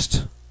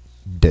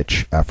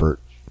last-ditch effort,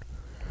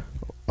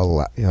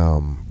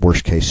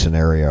 worst case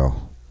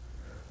scenario,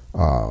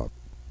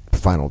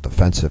 final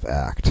defensive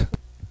act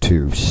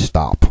to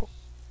stop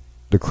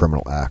the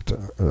criminal act,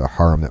 the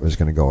harm that was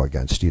going to go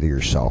against either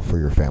yourself or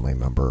your family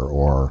member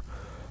or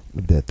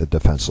the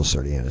defenseless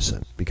or the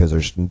innocent,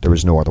 because there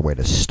was no other way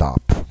to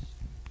stop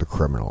the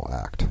criminal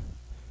act.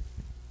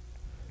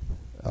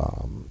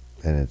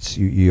 And it's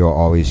you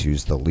always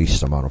use the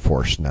least amount of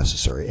force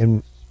necessary,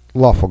 and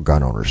lawful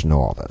gun owners know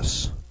all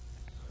this.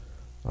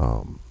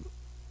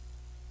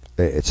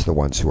 It's the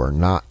ones who are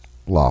not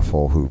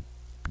lawful who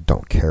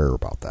don't care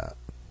about that.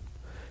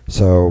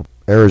 So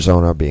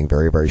Arizona, being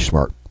very, very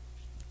smart,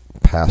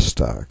 passed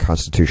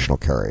constitutional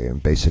carry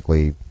and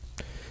basically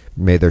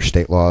made their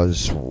state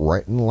laws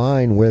right in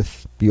line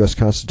with the U.S.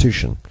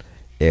 Constitution.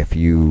 If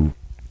you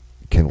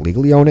can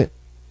legally own it,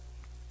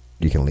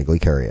 you can legally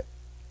carry it,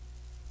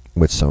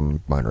 with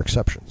some minor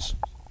exceptions.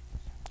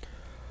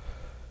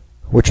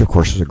 Which, of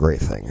course, is a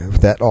great thing.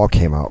 If that all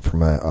came out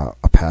from a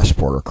past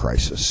border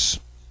crisis.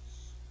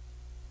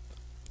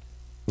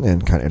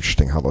 And kind of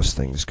interesting how those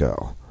things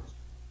go.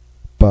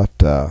 But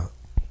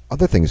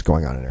other things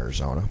going on in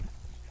Arizona.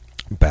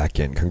 Back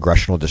in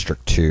Congressional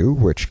District 2,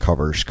 which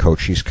covers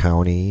Cochise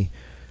County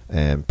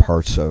and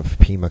parts of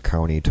Pima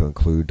County to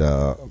include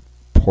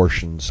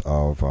portions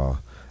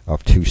of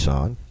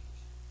Tucson.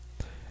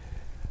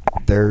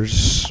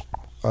 There's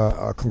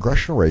a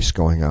congressional race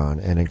going on,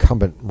 and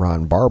incumbent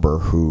Ron Barber,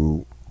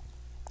 who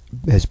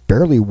has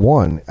barely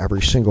won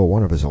every single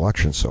one of his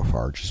elections so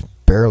far, just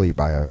barely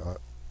by a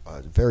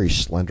very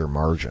slender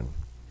margin,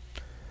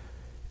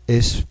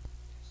 is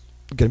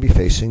going to be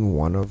facing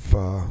one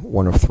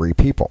of three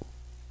people.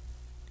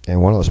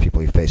 And one of those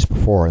people he faced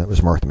before, and it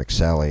was Martha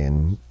McSally,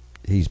 and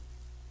he's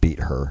beat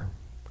her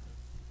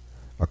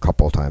a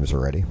couple of times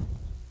already.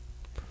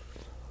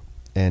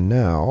 And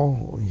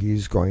now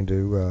he's going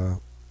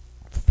to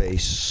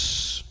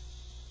face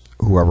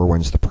whoever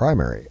wins the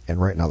primary.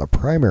 And right now the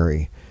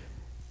primary,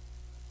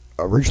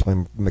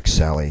 originally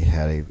McSally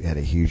had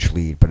a huge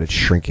lead, but it's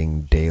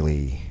shrinking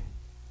daily.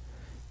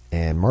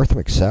 And Martha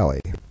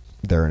McSally,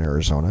 there in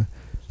Arizona,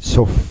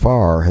 so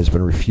far has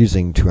been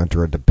refusing to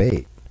enter a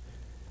debate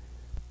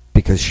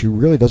because she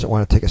really doesn't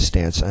want to take a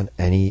stance on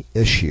any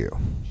issue.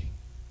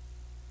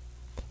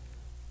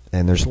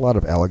 And there's a lot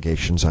of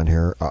allegations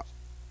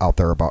out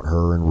there about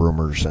her and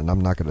rumors, and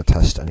I'm not going to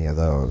test any of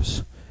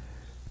those,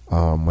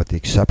 with the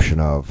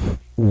exception of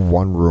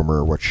one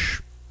rumor,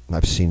 which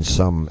I've seen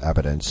some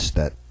evidence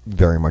that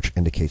very much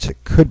indicates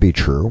it could be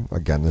true.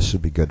 Again, this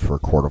would be good for a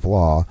court of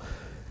law,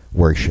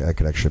 where it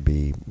could actually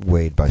be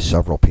weighed by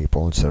several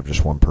people instead of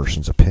just one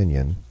person's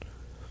opinion.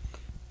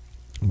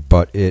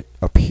 But it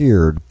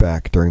appeared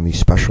back during the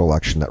special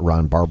election that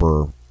Ron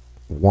Barber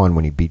won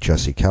when he beat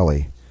Jesse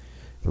Kelly.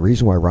 The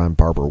reason why Ron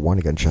Barber won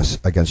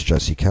against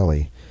Jesse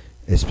Kelly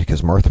is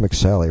because Martha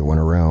McSally went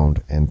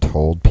around and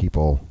told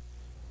people,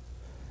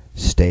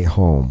 stay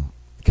home,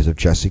 because if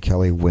Jesse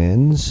Kelly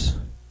wins,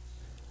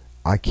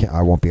 I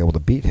won't be able to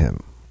beat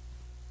him.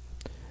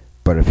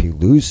 But if he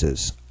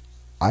loses,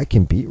 I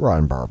can beat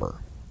Ron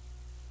Barber.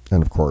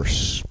 And of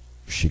course,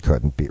 she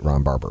couldn't beat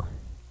Ron Barber.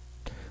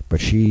 But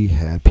she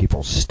had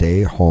people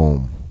stay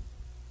home.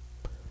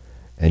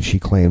 And she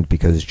claimed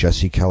because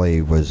Jesse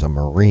Kelly was a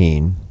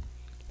Marine,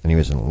 and he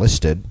was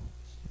enlisted,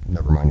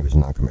 never mind he was a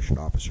non-commissioned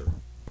officer,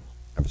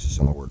 emphasis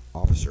on the word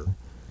officer,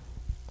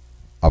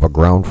 of a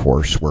ground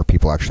force where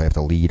people actually have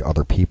to lead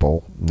other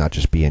people, not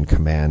just be in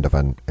command of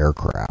an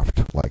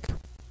aircraft like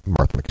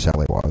Martha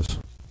McSally was.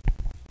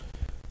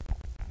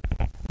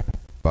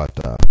 But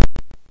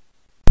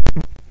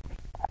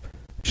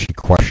she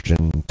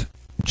questioned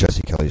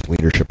Jesse Kelly's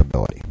leadership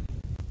ability.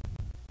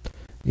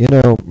 You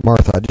know,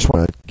 Martha, I just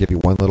want to give you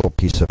one little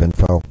piece of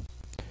info.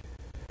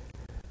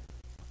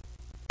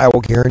 I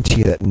will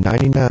guarantee that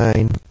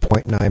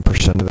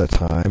 99.9% of the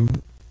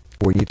time,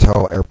 when you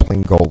tell an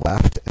airplane go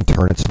left and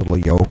turn its little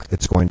yoke,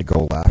 it's going to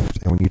go left.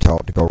 And when you tell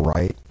it to go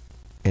right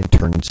and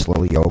turn its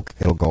little yoke,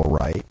 it'll go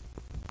right.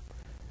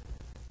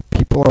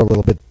 People are a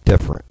little bit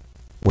different.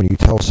 When you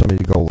tell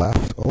somebody to go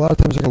left, a lot of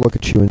times they're going to look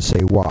at you and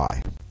say,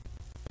 why?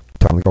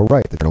 Tell them to go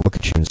right, they're going to look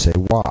at you and say,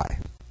 why?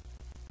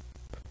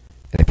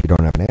 And if you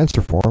don't have an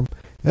answer for them,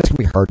 That's going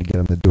to be hard to get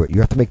them to do it. You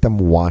have to make them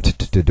want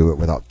to do it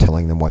without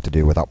telling them what to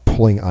do, without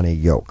pulling on a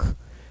yoke.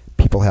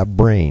 People have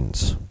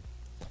brains.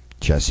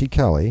 Jesse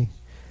Kelly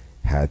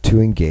had to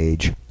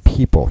engage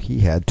people.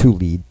 He had to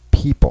lead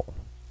people.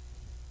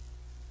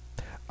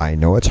 I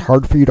know it's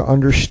hard for you to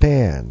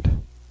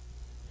understand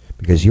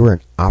because you were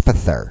an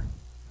officer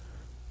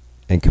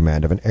in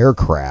command of an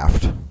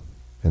aircraft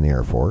in the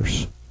Air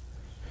Force,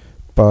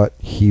 but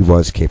he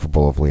was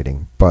capable of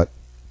leading. But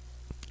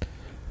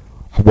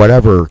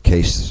whatever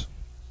case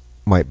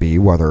might be,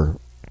 whether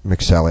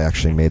McSally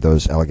actually made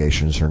those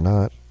allegations or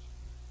not,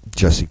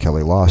 Jesse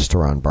Kelly lost to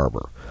Ron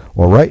Barber.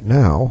 Well, right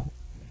now,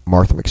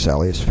 Martha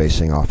McSally is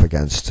facing off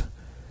against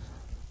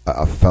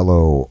a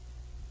fellow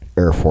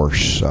Air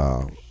Force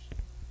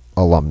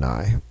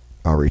alumni,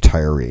 a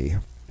retiree,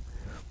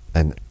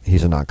 and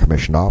he's a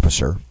non-commissioned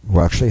officer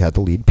who actually had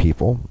to lead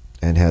people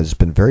and has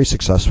been very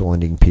successful in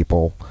leading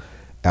people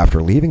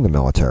after leaving the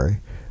military.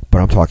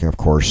 But I'm talking, of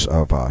course,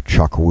 of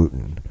Chuck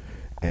Wooten.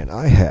 And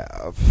I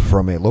have,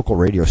 from a local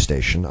radio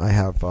station, I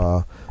have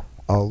a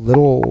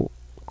little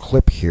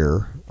clip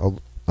here.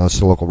 That's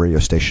the local radio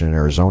station in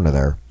Arizona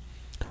there.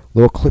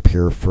 Little clip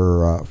here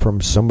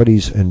from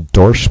somebody's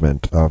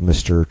endorsement of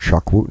Mr.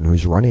 Chuck Wooten,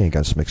 who's running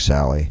against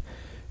McSally,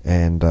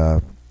 and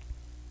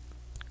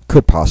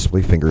could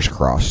possibly, fingers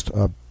crossed,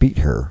 beat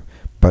her.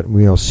 But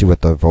we'll see what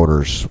the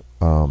voters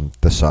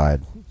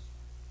decide.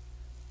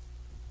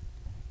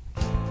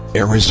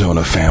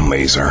 Arizona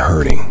families are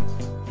hurting,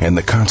 and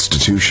the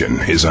Constitution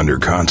is under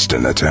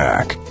constant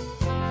attack.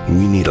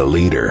 We need a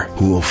leader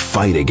who will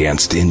fight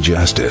against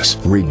injustice,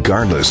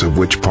 regardless of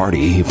which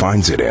party he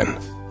finds it in.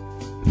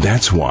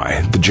 That's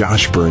why The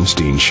Josh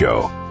Bernstein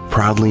Show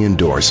proudly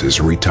endorses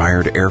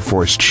retired Air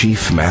Force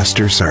Chief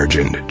Master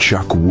Sergeant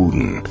Chuck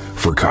Wooten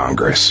for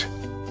Congress.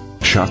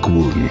 Chuck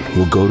Wooten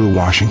will go to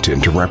Washington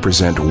to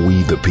represent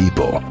we the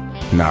people,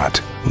 not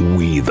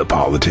we the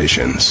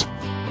politicians.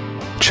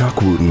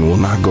 Chuck Wooten will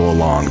not go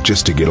along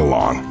just to get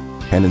along,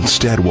 and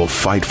instead will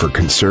fight for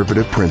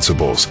conservative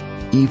principles,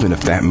 even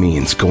if that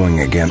means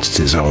going against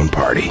his own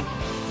party.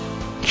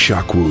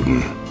 Chuck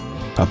Wooten,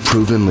 a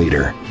proven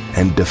leader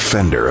and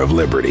defender of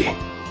liberty.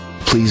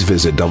 Please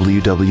visit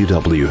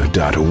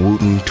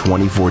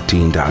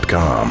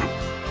www.wooten2014.com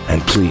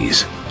and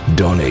please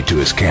donate to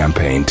his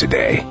campaign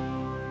today.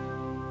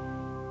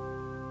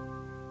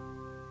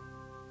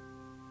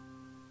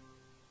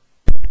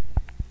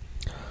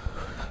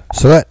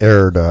 So that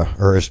aired,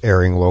 or is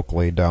airing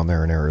locally down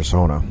there in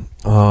Arizona.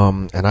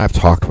 And I've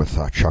talked with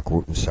Chuck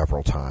Wooten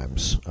several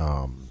times.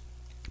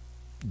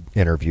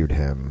 Interviewed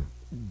him,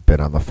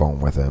 been on the phone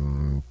with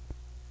him,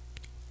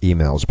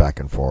 emails back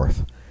and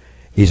forth.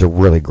 He's a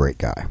really great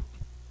guy.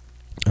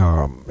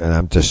 And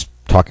I'm just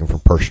talking from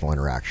personal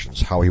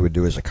interactions. How he would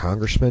do as a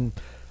congressman,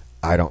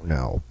 I don't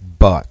know.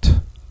 But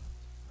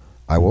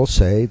I will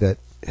say that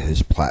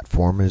his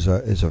platform is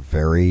a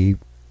very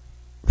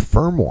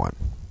firm one.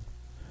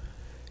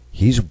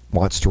 He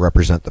wants to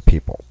represent the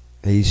people.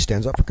 He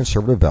stands up for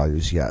conservative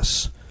values,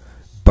 yes.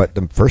 But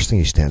the first thing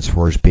he stands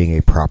for is being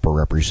a proper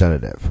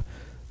representative.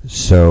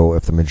 So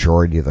if the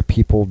majority of the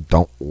people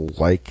don't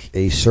like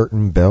a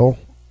certain bill,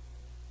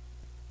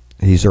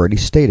 he's already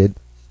stated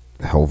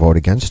he'll vote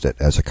against it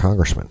as a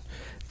congressman.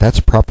 That's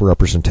proper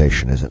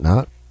representation, is it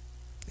not?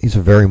 He's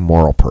a very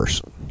moral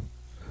person.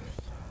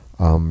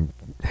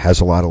 Has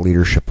a lot of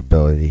leadership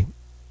ability.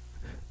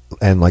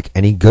 And like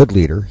any good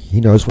leader, he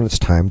knows when it's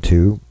time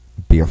to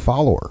be a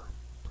follower.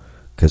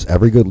 Because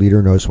every good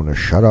leader knows when to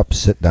shut up,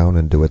 sit down,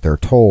 and do what they're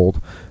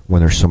told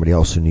when there's somebody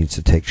else who needs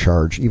to take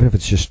charge, even if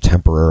it's just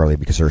temporarily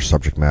because they're a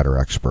subject matter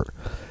expert.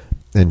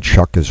 And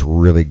Chuck is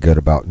really good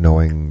about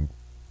knowing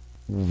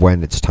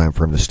when it's time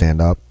for him to stand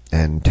up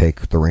and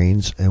take the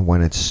reins, and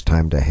when it's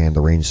time to hand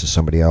the reins to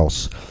somebody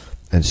else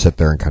and sit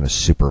there and kind of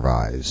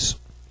supervise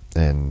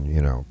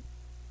and,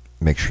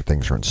 make sure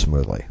things run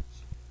smoothly.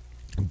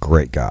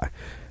 Great guy.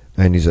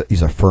 And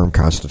he's a firm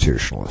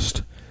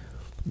constitutionalist.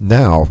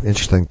 Now,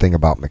 interesting thing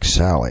about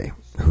McSally,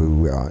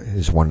 who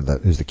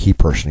is the key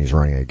person he's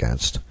running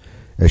against,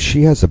 is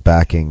she has a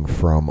backing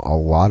from a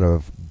lot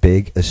of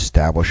big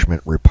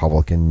establishment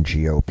Republican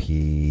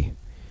GOP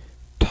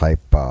type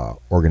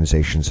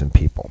organizations and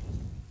people.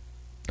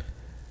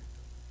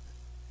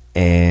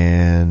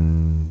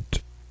 And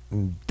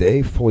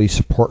they fully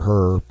support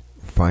her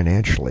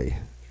financially.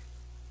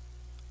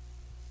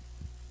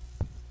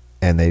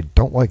 And they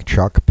don't like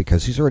Chuck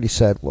because he's already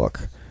said,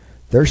 look,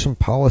 there's some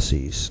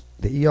policies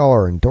that y'all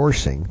are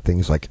endorsing,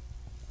 things like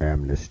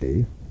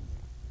amnesty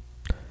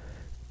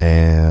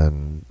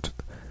and,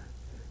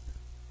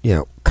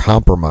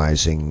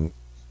 compromising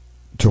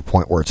to a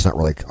point where it's not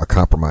really a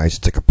compromise,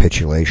 it's a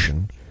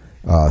capitulation,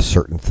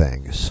 certain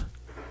things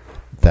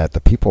that the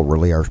people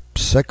really are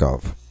sick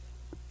of.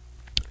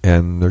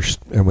 And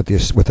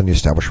within the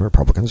establishment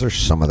Republicans, there's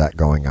some of that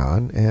going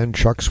on, and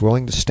Chuck's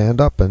willing to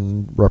stand up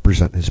and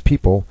represent his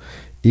people,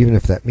 even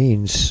if that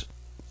means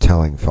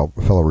telling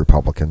fellow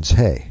Republicans,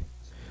 hey,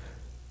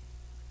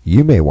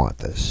 you may want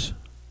this.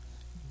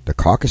 The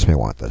caucus may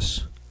want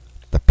this.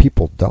 The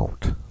people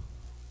don't.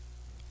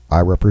 I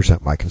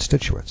represent my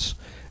constituents.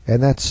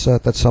 And that's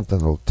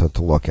something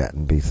to look at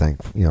and be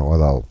thankful,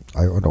 although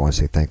I don't want to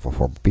say thankful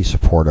for, but be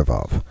supportive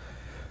of.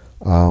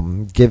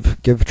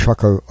 Give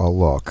Chuck a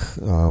look.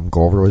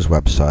 Go over to his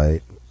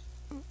website.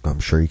 I'm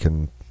sure you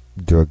can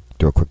do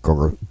a quick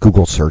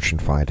Google search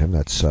and find him.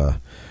 That's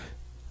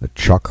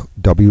Chuck,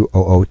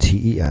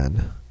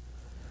 Wooten.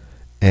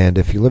 And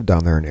if you live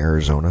down there in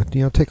Arizona,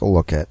 take a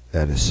look at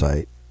his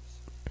site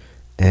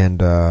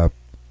and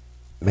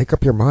make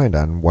up your mind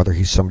on whether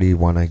he's somebody you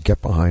want to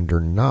get behind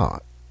or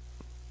not.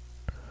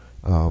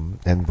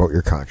 And vote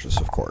your conscience,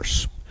 of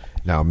course.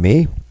 Now,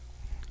 me,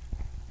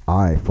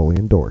 I fully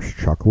endorse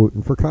Chuck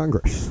Wooten for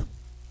Congress.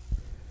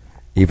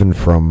 Even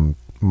from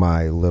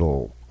my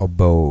little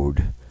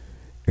abode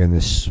in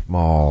this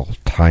small,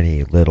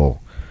 tiny,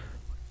 little,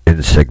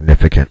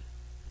 insignificant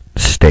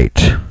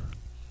state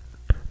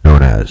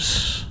known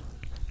as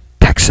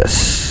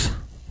Texas.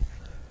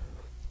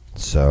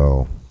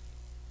 So,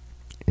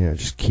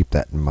 just keep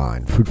that in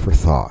mind. Food for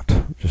thought.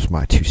 Just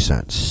my 2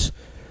 cents.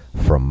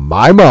 From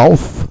my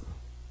mouth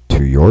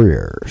to your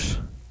ears.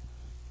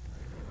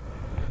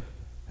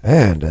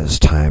 And as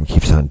time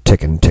keeps on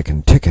ticking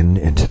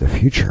into the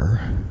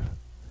future,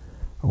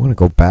 I want to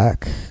go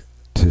back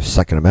to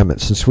Second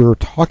Amendment, since we were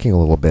talking a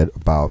little bit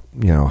about,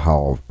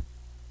 how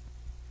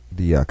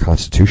the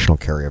constitutional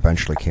carry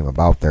eventually came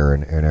about there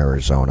in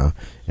Arizona,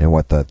 and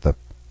what the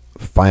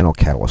final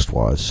catalyst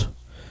was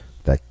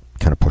that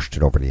kind of pushed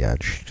it over the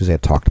edge, because they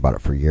had talked about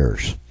it for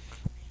years.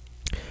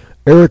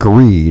 Eric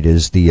Reed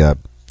is the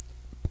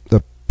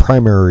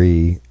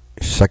primary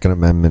Second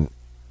Amendment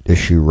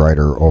issue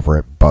writer over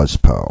at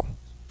BuzzPo.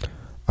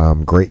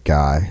 Great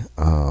guy,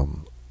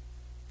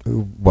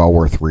 well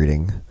worth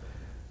reading.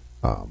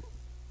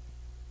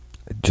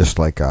 Just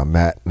like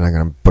Matt, and I'm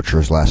going to butcher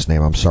his last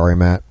name. I'm sorry,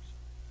 Matt.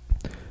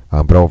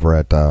 But over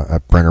at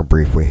Brenner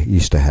Brief, we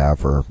used to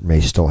have, or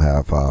may still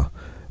have,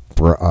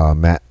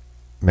 Matt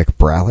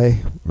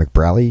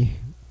McSally.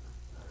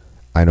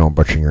 I know I'm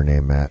butchering your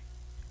name, Matt.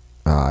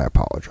 I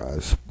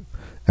apologize.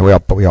 And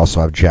we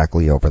also have Jack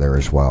Lee over there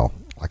as well.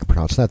 I can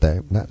pronounce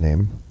that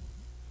name.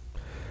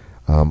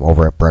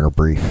 Over at Brenner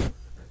Brief,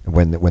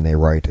 when they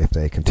write, if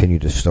they continue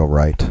to still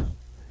write,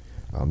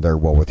 they're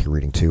well worth your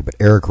reading too. But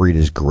Eric Reed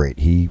is great.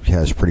 He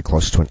has pretty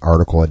close to an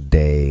article a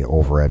day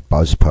over at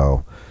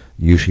BuzzPo,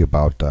 usually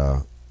about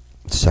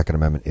Second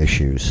Amendment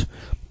issues.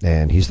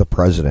 And he's the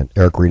president.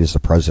 Eric Reed is the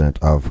president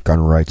of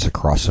Gun Rights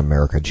Across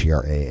America,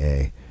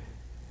 GRAA.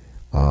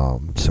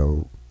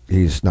 So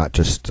he's not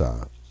just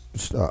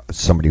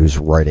somebody who's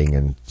writing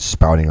and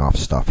spouting off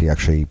stuff. He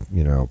actually,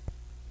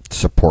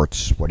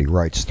 supports what he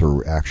writes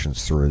through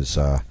actions through his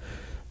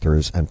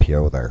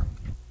NPO there.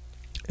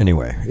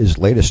 Anyway, his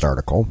latest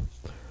article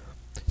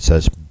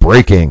says,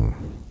 breaking.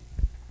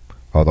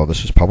 Although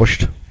this was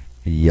published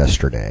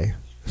yesterday,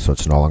 so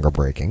it's no longer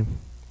breaking.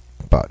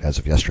 But as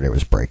of yesterday, it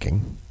was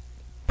breaking.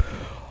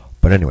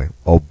 But anyway,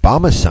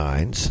 Obama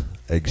signs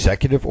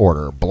executive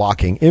order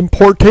blocking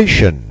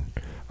importation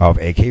of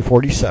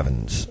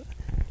AK-47s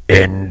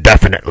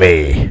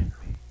indefinitely.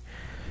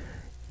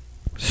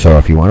 So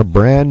if you want a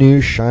brand new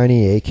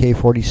shiny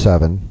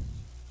AK-47,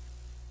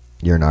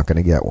 you're not going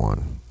to get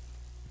one.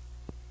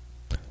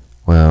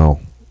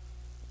 Well,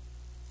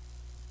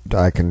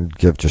 I can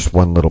give just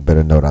one little bit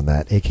of note on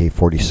that.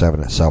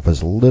 AK-47 itself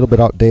is a little bit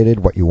outdated.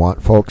 What you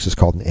want, folks, is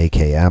called an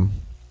AKM,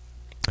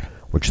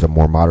 which is the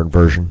more modern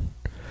version.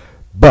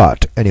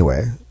 But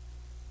anyway,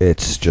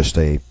 it's just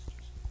a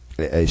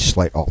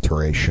slight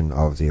alteration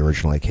of the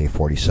original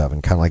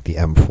AK-47, kind of like the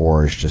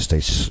M4 is just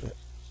a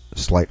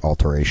slight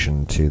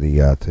alteration to the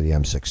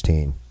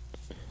M16.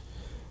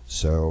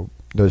 So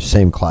the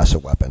same class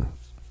of weapon.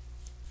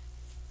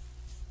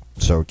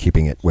 So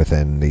keeping it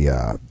within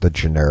the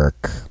generic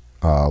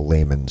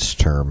layman's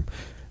term,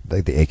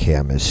 the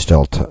AKM is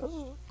still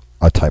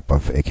a type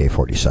of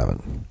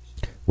AK-47,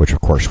 which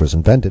of course was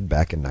invented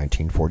back in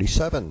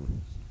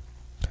 1947,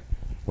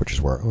 which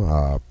is where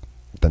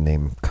the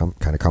name kind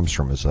of comes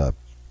from. Is the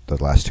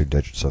last 2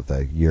 digits of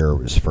the year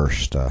was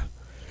first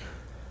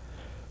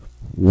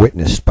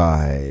witnessed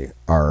by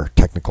our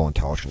technical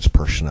intelligence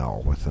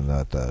personnel within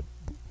the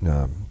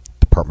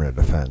Department of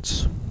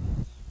Defense.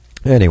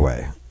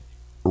 Anyway,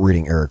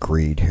 reading Eric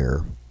Reed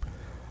here.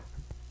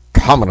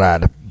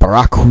 Comrade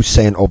Barack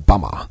Hussein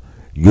Obama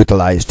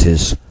utilized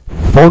his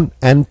phone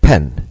and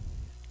pen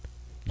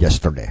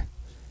yesterday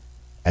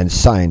and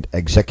signed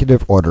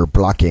executive order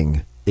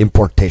blocking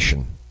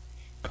importation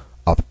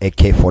of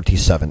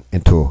AK-47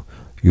 into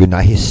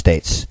United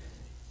States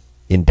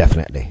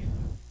indefinitely.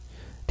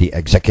 The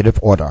executive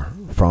order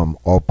from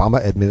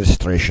Obama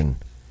administration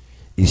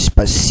is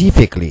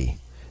specifically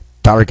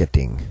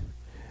targeting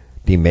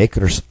the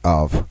makers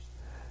of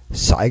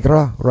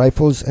Saigra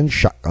rifles and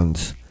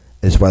shotguns,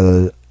 as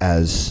well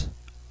as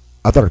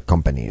other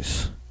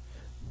companies.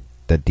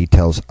 The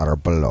details are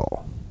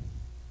below.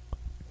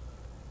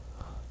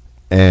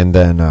 And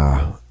then,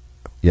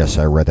 yes,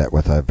 I read that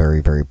with a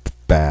very, very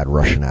bad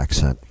Russian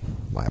accent.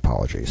 My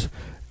apologies.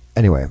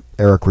 Anyway,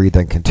 Eric Reed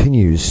then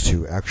continues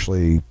to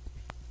actually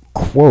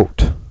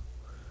quote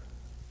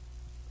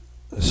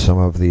some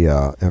of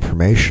the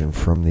information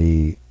from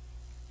the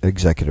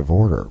executive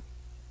order,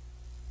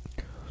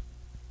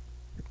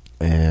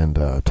 and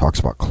talks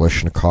about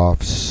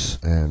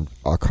Kalashnikovs and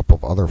a couple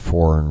of other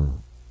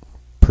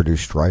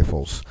foreign-produced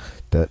rifles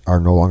that are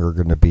no longer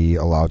going to be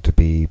allowed to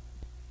be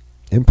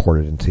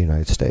imported into the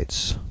United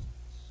States.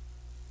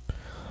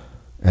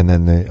 And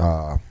then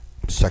the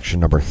section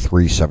number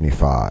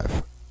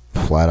 375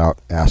 flat out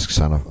asks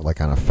on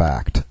a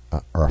fact,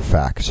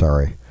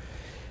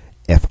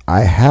 if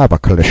I have a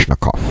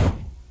Kalashnikov,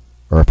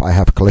 or if I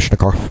have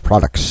Kalashnikov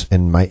products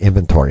in my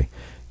inventory,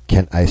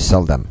 can I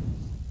sell them?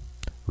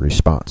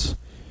 Response: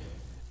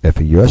 if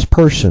a U.S.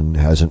 person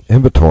has an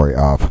inventory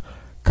of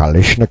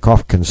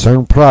Kalashnikov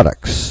concerned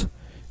products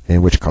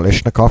in which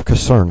Kalashnikov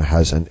concern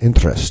has an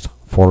interest,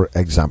 for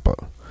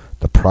example,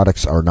 the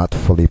products are not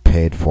fully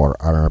paid for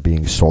and are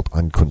being sold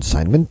on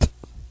consignment,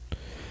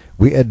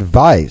 we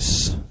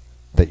advise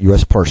that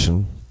U.S.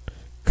 person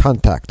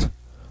contact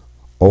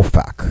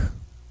OFAC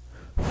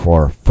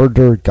for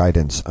further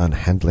guidance on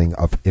handling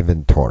of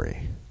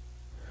inventory.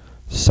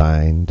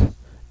 Signed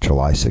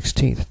July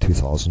 16th,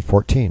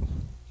 2014.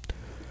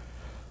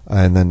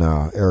 And then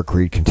Eric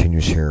Reed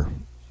continues here.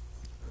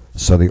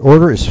 So the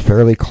order is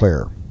fairly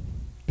clear.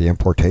 The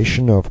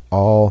importation of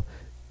all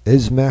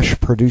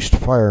ISMASH-produced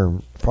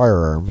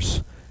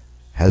firearms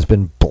has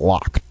been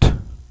blocked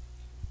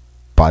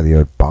by the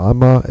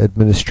Obama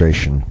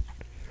administration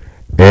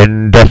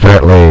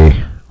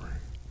indefinitely.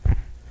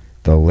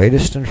 The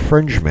latest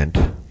infringement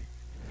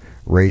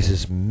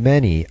raises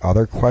many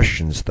other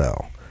questions,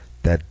 though,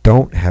 that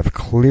don't have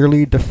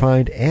clearly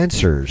defined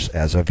answers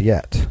as of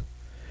yet.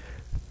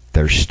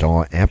 There's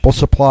still an ample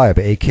supply of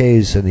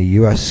AKs in the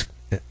U.S.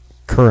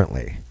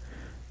 currently,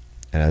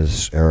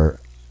 as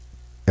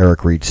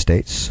Eric Reed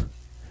states.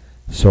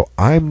 So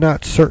I'm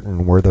not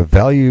certain where the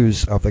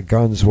values of the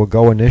guns will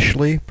go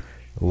initially.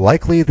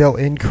 Likely they'll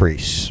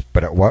increase,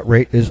 but at what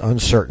rate is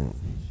uncertain.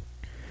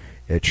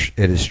 It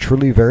is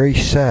truly very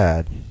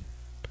sad,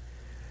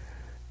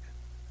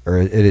 or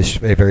it is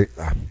a very...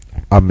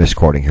 I'm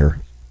misquoting here.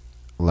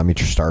 Let me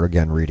just start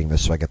again reading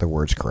this so I get the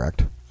words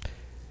correct.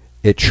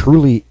 It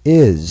truly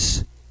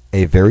is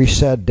a very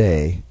sad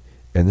day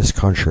in this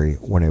country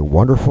when a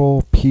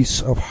wonderful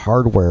piece of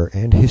hardware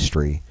and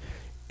history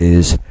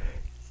is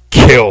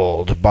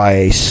killed by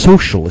a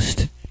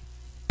socialist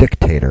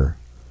dictator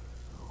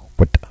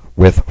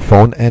with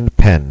phone and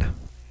pen.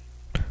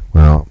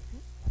 Well,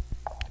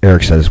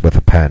 Eric says with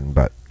a pen,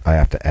 but I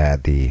have to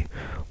add the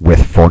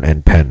with phone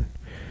and pen.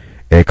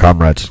 Hey,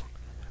 comrades,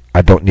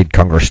 I don't need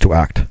Congress to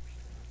act.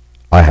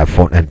 I have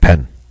phone and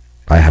pen.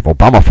 I have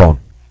Obama phone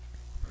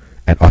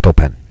and auto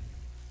pen.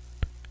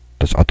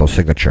 Does auto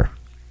signature.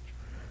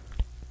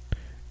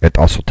 It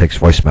also takes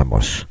voice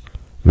memos.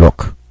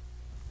 Look,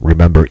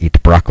 remember,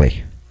 eat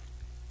broccoli.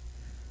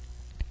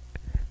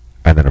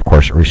 And then, of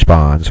course, it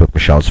responds with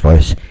Michelle's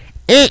voice.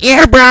 Eat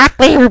your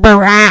broccoli,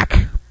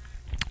 Barack.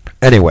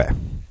 Anyway,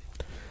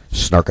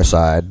 snark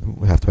aside,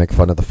 we have to make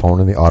fun of the phone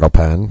and the auto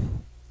pen.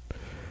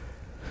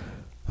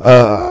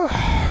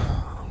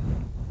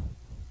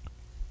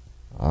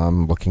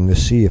 I'm looking to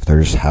see if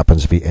there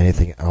happens to be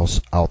anything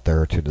else out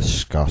there to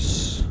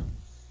discuss.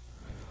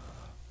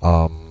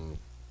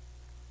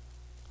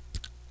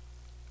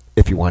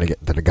 If you want to get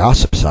into the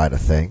gossip side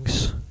of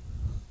things,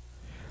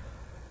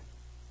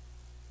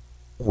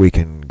 we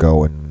can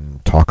go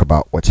and talk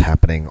about what's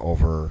happening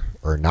over,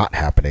 or not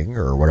happening,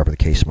 or whatever the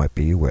case might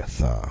be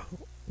with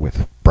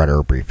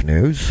Bretter Brief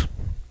News.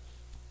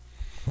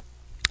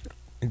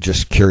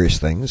 Just curious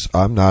things.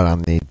 I'm not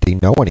on the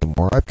know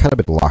anymore. I've kind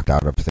of been locked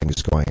out of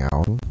things going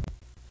on.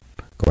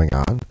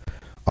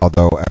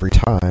 Although every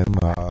time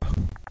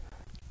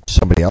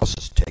somebody else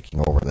is taking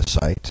over the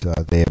site,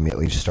 they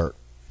immediately start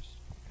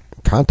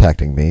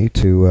contacting me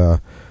to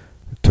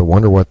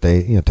wonder what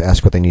they, to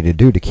ask what they need to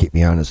do to keep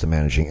me on as the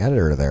managing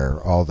editor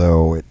there.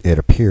 Although it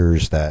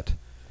appears that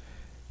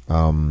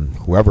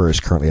whoever is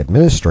currently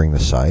administering the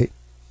site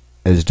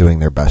is doing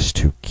their best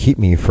to keep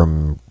me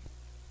from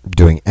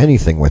doing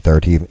anything with it,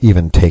 or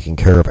even taking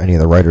care of any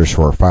of the writers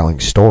who are filing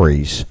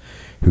stories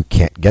who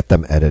can't get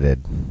them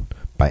edited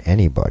by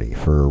anybody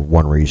for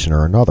one reason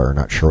or another.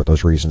 Not sure what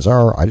those reasons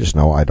are. I just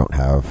know I don't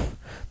have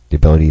the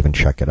ability to even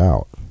check it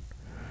out.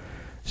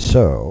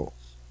 So,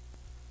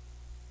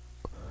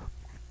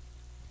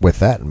 with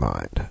that in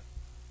mind,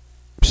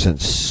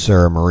 since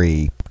Sarah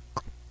Marie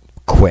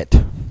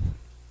quit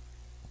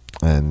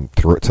and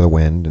threw it to the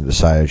wind and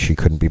decided she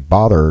couldn't be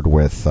bothered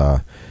with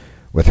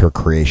her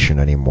creation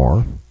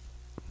anymore,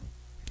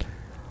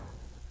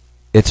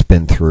 it's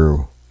been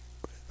through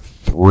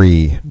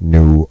 3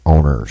 new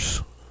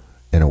owners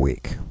in a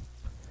week.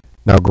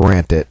 Now,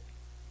 granted,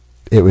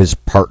 it was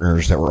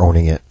partners that were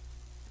owning it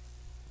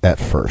at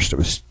first. It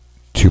was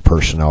 2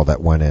 personnel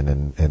that went in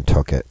and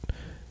took it.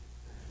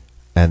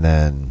 And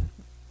then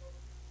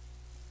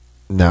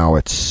now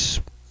it's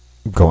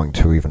going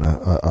to even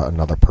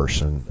another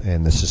person.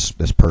 And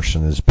this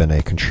person has been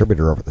a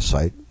contributor over the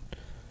site.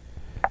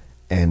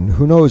 And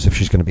who knows if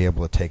she's going to be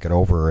able to take it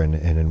over and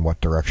in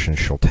what direction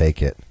she'll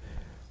take it.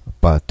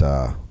 But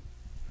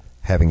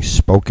having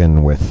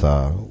spoken with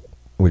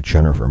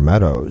Jennifer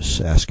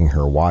Meadows, asking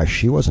her why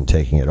she wasn't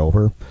taking it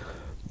over,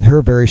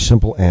 her very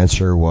simple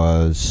answer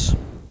was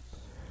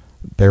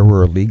there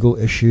were legal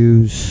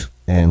issues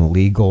and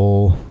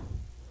legal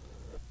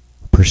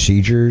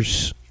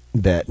procedures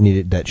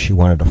that she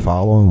wanted to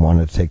follow and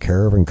wanted to take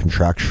care of, and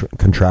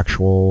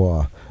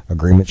contractual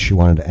agreements she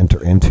wanted to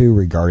enter into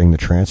regarding the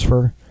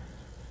transfer.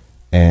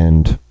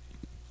 And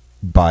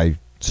by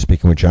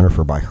speaking with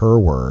Jennifer, by her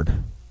word,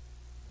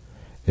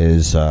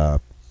 is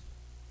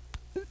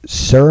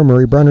Sarah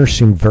Marie Brenner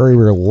seemed very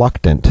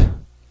reluctant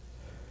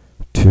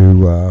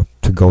to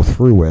go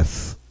through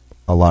with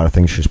a lot of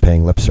things she's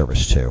paying lip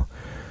service to.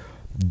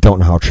 Don't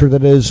know how true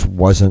that is.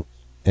 Wasn't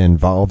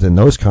involved in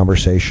those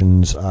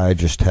conversations. I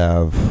just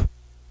have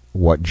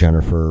what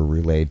Jennifer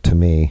relayed to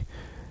me.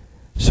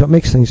 So it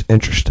makes things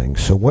interesting.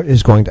 So what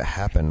is going to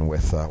happen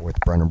with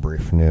Brenner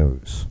Brief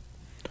News?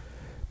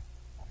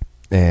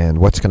 And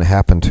what's going to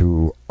happen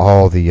to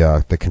all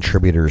the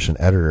contributors and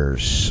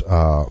editors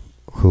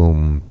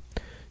whom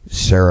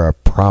Sarah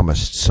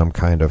promised some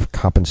kind of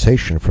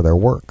compensation for their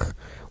work?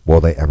 Will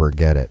they ever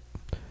get it?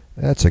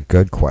 That's a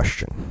good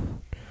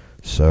question.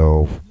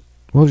 So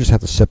we'll just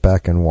have to sit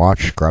back and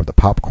watch, grab the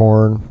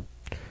popcorn,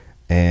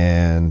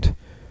 and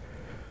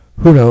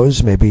who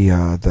knows, maybe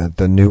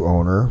the new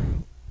owner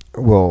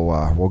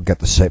will get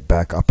the site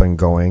back up and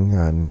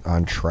going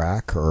on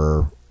track,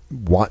 or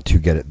want to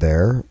get it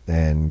there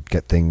and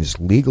get things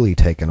legally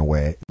taken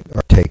away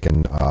or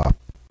taken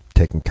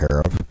care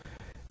of.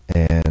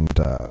 And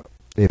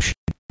if she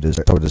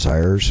so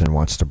desires and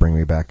wants to bring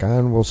me back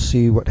on, we'll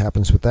see what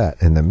happens with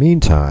that. In the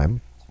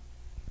meantime,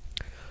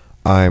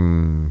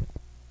 I'm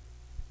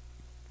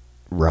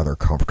rather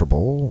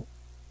comfortable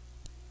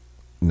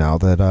now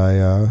that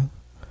I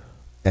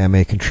am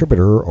a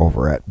contributor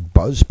over at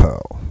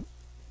BuzzPo.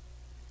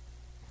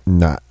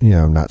 Not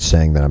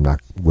saying that I'm not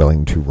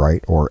willing to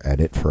write or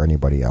edit for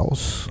anybody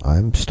else.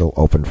 I'm still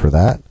open for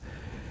that,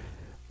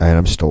 and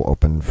I'm still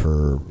open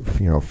for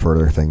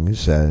further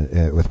things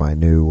with my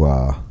new.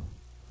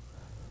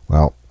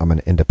 Well, I'm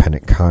an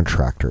independent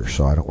contractor,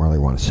 so I don't really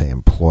want to say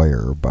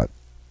employer, but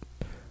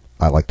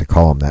I like to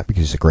call him that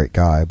because he's a great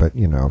guy. But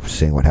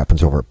seeing what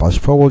happens over at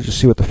BuzzPo, we'll just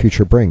see what the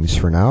future brings.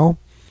 For now,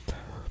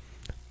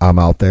 I'm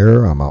out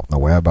there. I'm out on the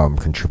web. I'm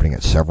contributing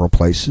at several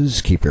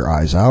places. Keep your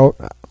eyes out.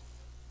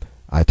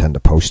 I tend to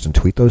post and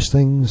tweet those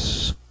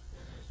things,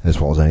 as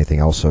well as anything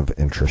else of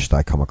interest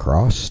I come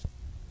across.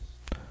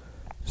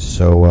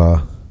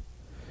 So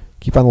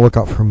keep on the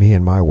lookout for me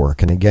and my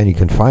work. And again, you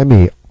can find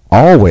me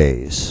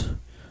always.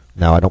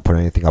 Now, I don't put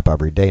anything up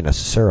every day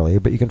necessarily,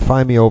 but you can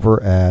find me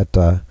over at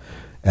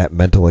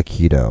Mental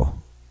Aikido.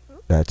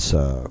 That's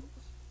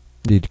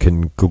you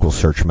can Google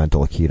search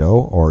Mental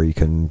Aikido, or you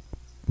can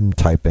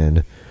type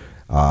in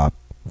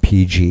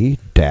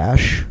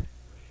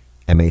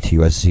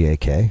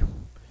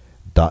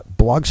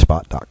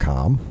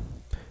pg-matusZak.blogspot.com,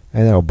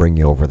 and that'll bring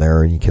you over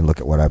there, and you can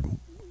look at what I've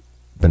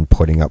been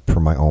putting up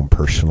for my own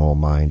personal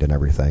mind and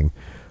everything.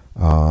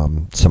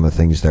 Some of the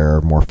things there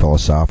are more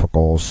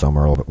philosophical, some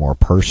are a little bit more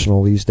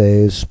personal these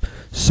days.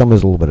 Some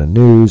is a little bit of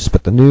news,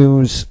 but the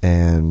news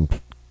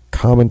and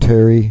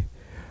commentary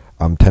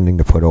I'm tending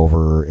to put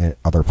over in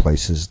other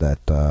places that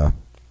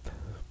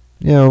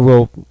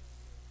will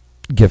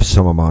give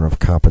some amount of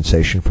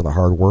compensation for the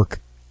hard work,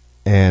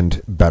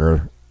 and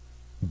better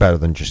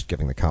than just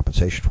giving the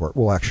compensation for it,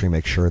 we'll actually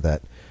make sure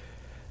that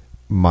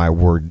my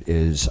word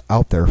is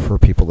out there for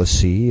people to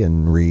see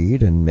and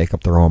read and make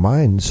up their own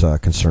minds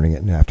concerning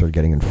it, and after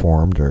getting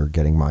informed or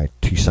getting my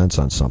 2 cents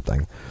on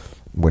something,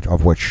 which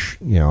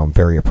I'm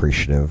very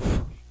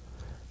appreciative,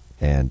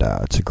 and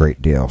it's a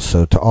great deal.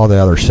 So to all the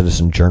other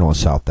citizen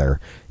journalists out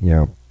there,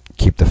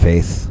 keep the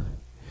faith,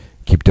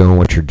 keep doing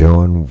what you're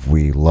doing.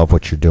 We love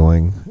what you're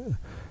doing.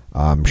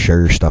 Share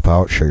your stuff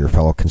out. Share your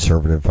fellow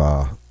conservative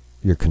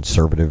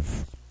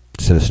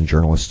citizen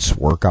journalists'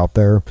 work out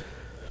there.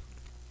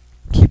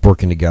 Keep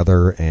working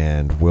together,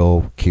 and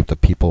we'll keep the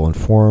people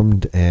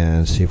informed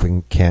and see if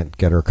we can't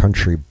get our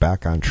country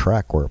back on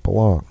track where it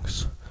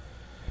belongs.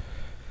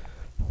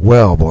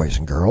 Well, boys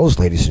and girls,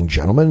 ladies and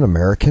gentlemen,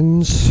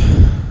 Americans,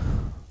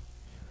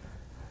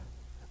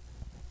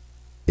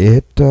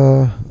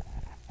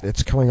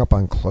 it's coming up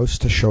on close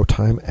to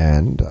showtime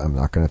end. I'm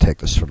not going to take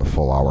this for the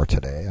full hour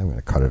today. I'm going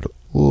to cut it a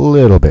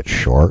little bit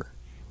short,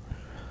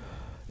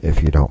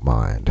 if you don't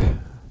mind.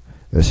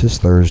 This is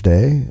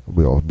Thursday.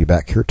 We'll be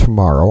back here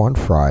tomorrow on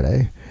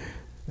Friday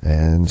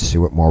and see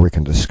what more we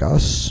can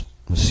discuss.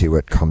 We'll see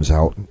what comes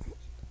out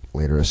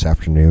later this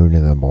afternoon,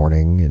 in the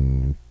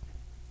morning,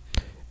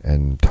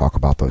 and talk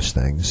about those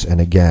things. And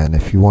again,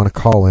 if you want to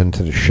call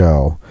into the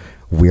show,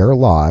 we are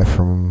live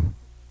from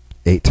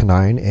 8 to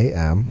 9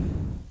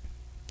 a.m.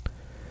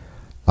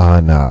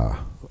 on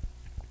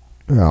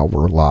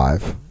we're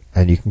live,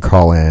 and you can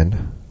call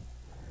in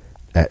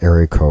at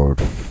area code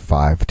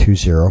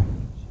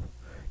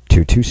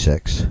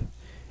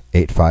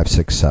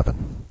 520-226-8567.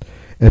 And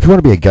if you want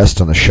to be a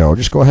guest on the show,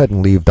 just go ahead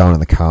and leave down in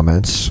the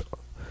comments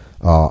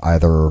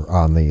either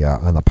on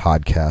the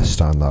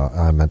podcast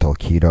on Mental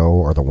Keto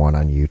or the one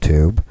on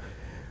YouTube,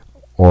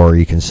 or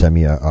you can send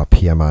me a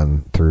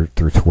PM through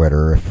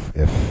Twitter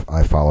if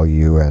I follow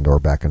you and or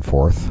back and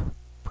forth.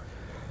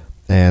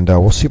 And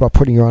we'll see about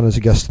putting you on as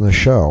a guest on the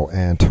show.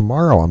 And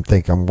tomorrow I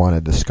want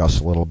to discuss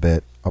a little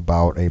bit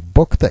about a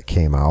book that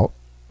came out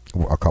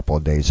a couple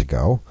of days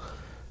ago.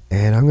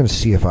 And I'm going to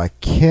see if I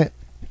can't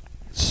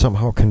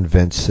somehow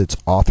convince its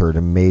author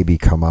to maybe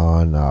come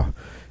on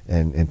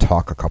and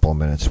talk a couple of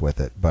minutes with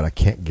it. But I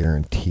can't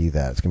guarantee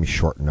that. It's going to be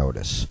short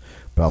notice.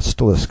 But I'll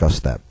still discuss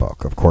that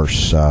book. Of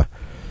course,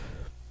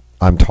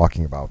 I'm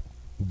talking about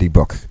the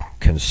book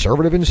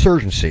Conservative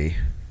Insurgency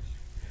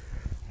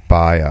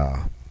by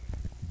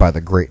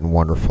the great and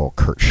wonderful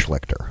Kurt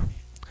Schlichter.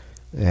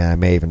 And I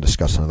may even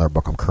discuss another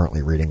book I'm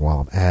currently reading while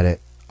I'm at it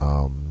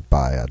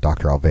by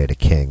Dr. Alveda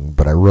King.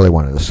 But I really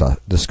want to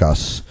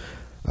discuss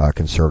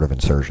Conservative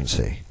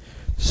Insurgency.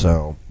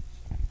 So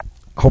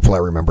hopefully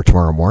I remember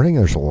tomorrow morning.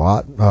 There's a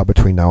lot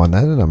between now and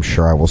then, and I'm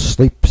sure I will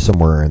sleep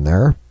somewhere in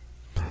there.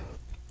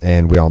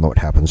 And we all know what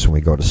happens when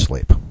we go to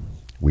sleep.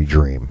 We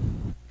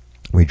dream.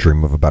 We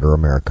dream of a better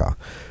America.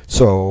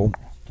 So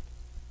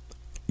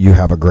you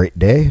have a great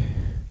day.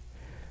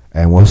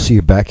 And we'll see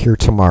you back here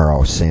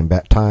tomorrow. Same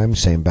bat time,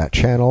 same bat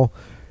channel.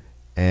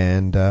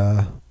 And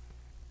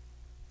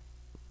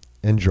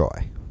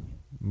enjoy.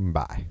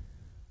 Bye.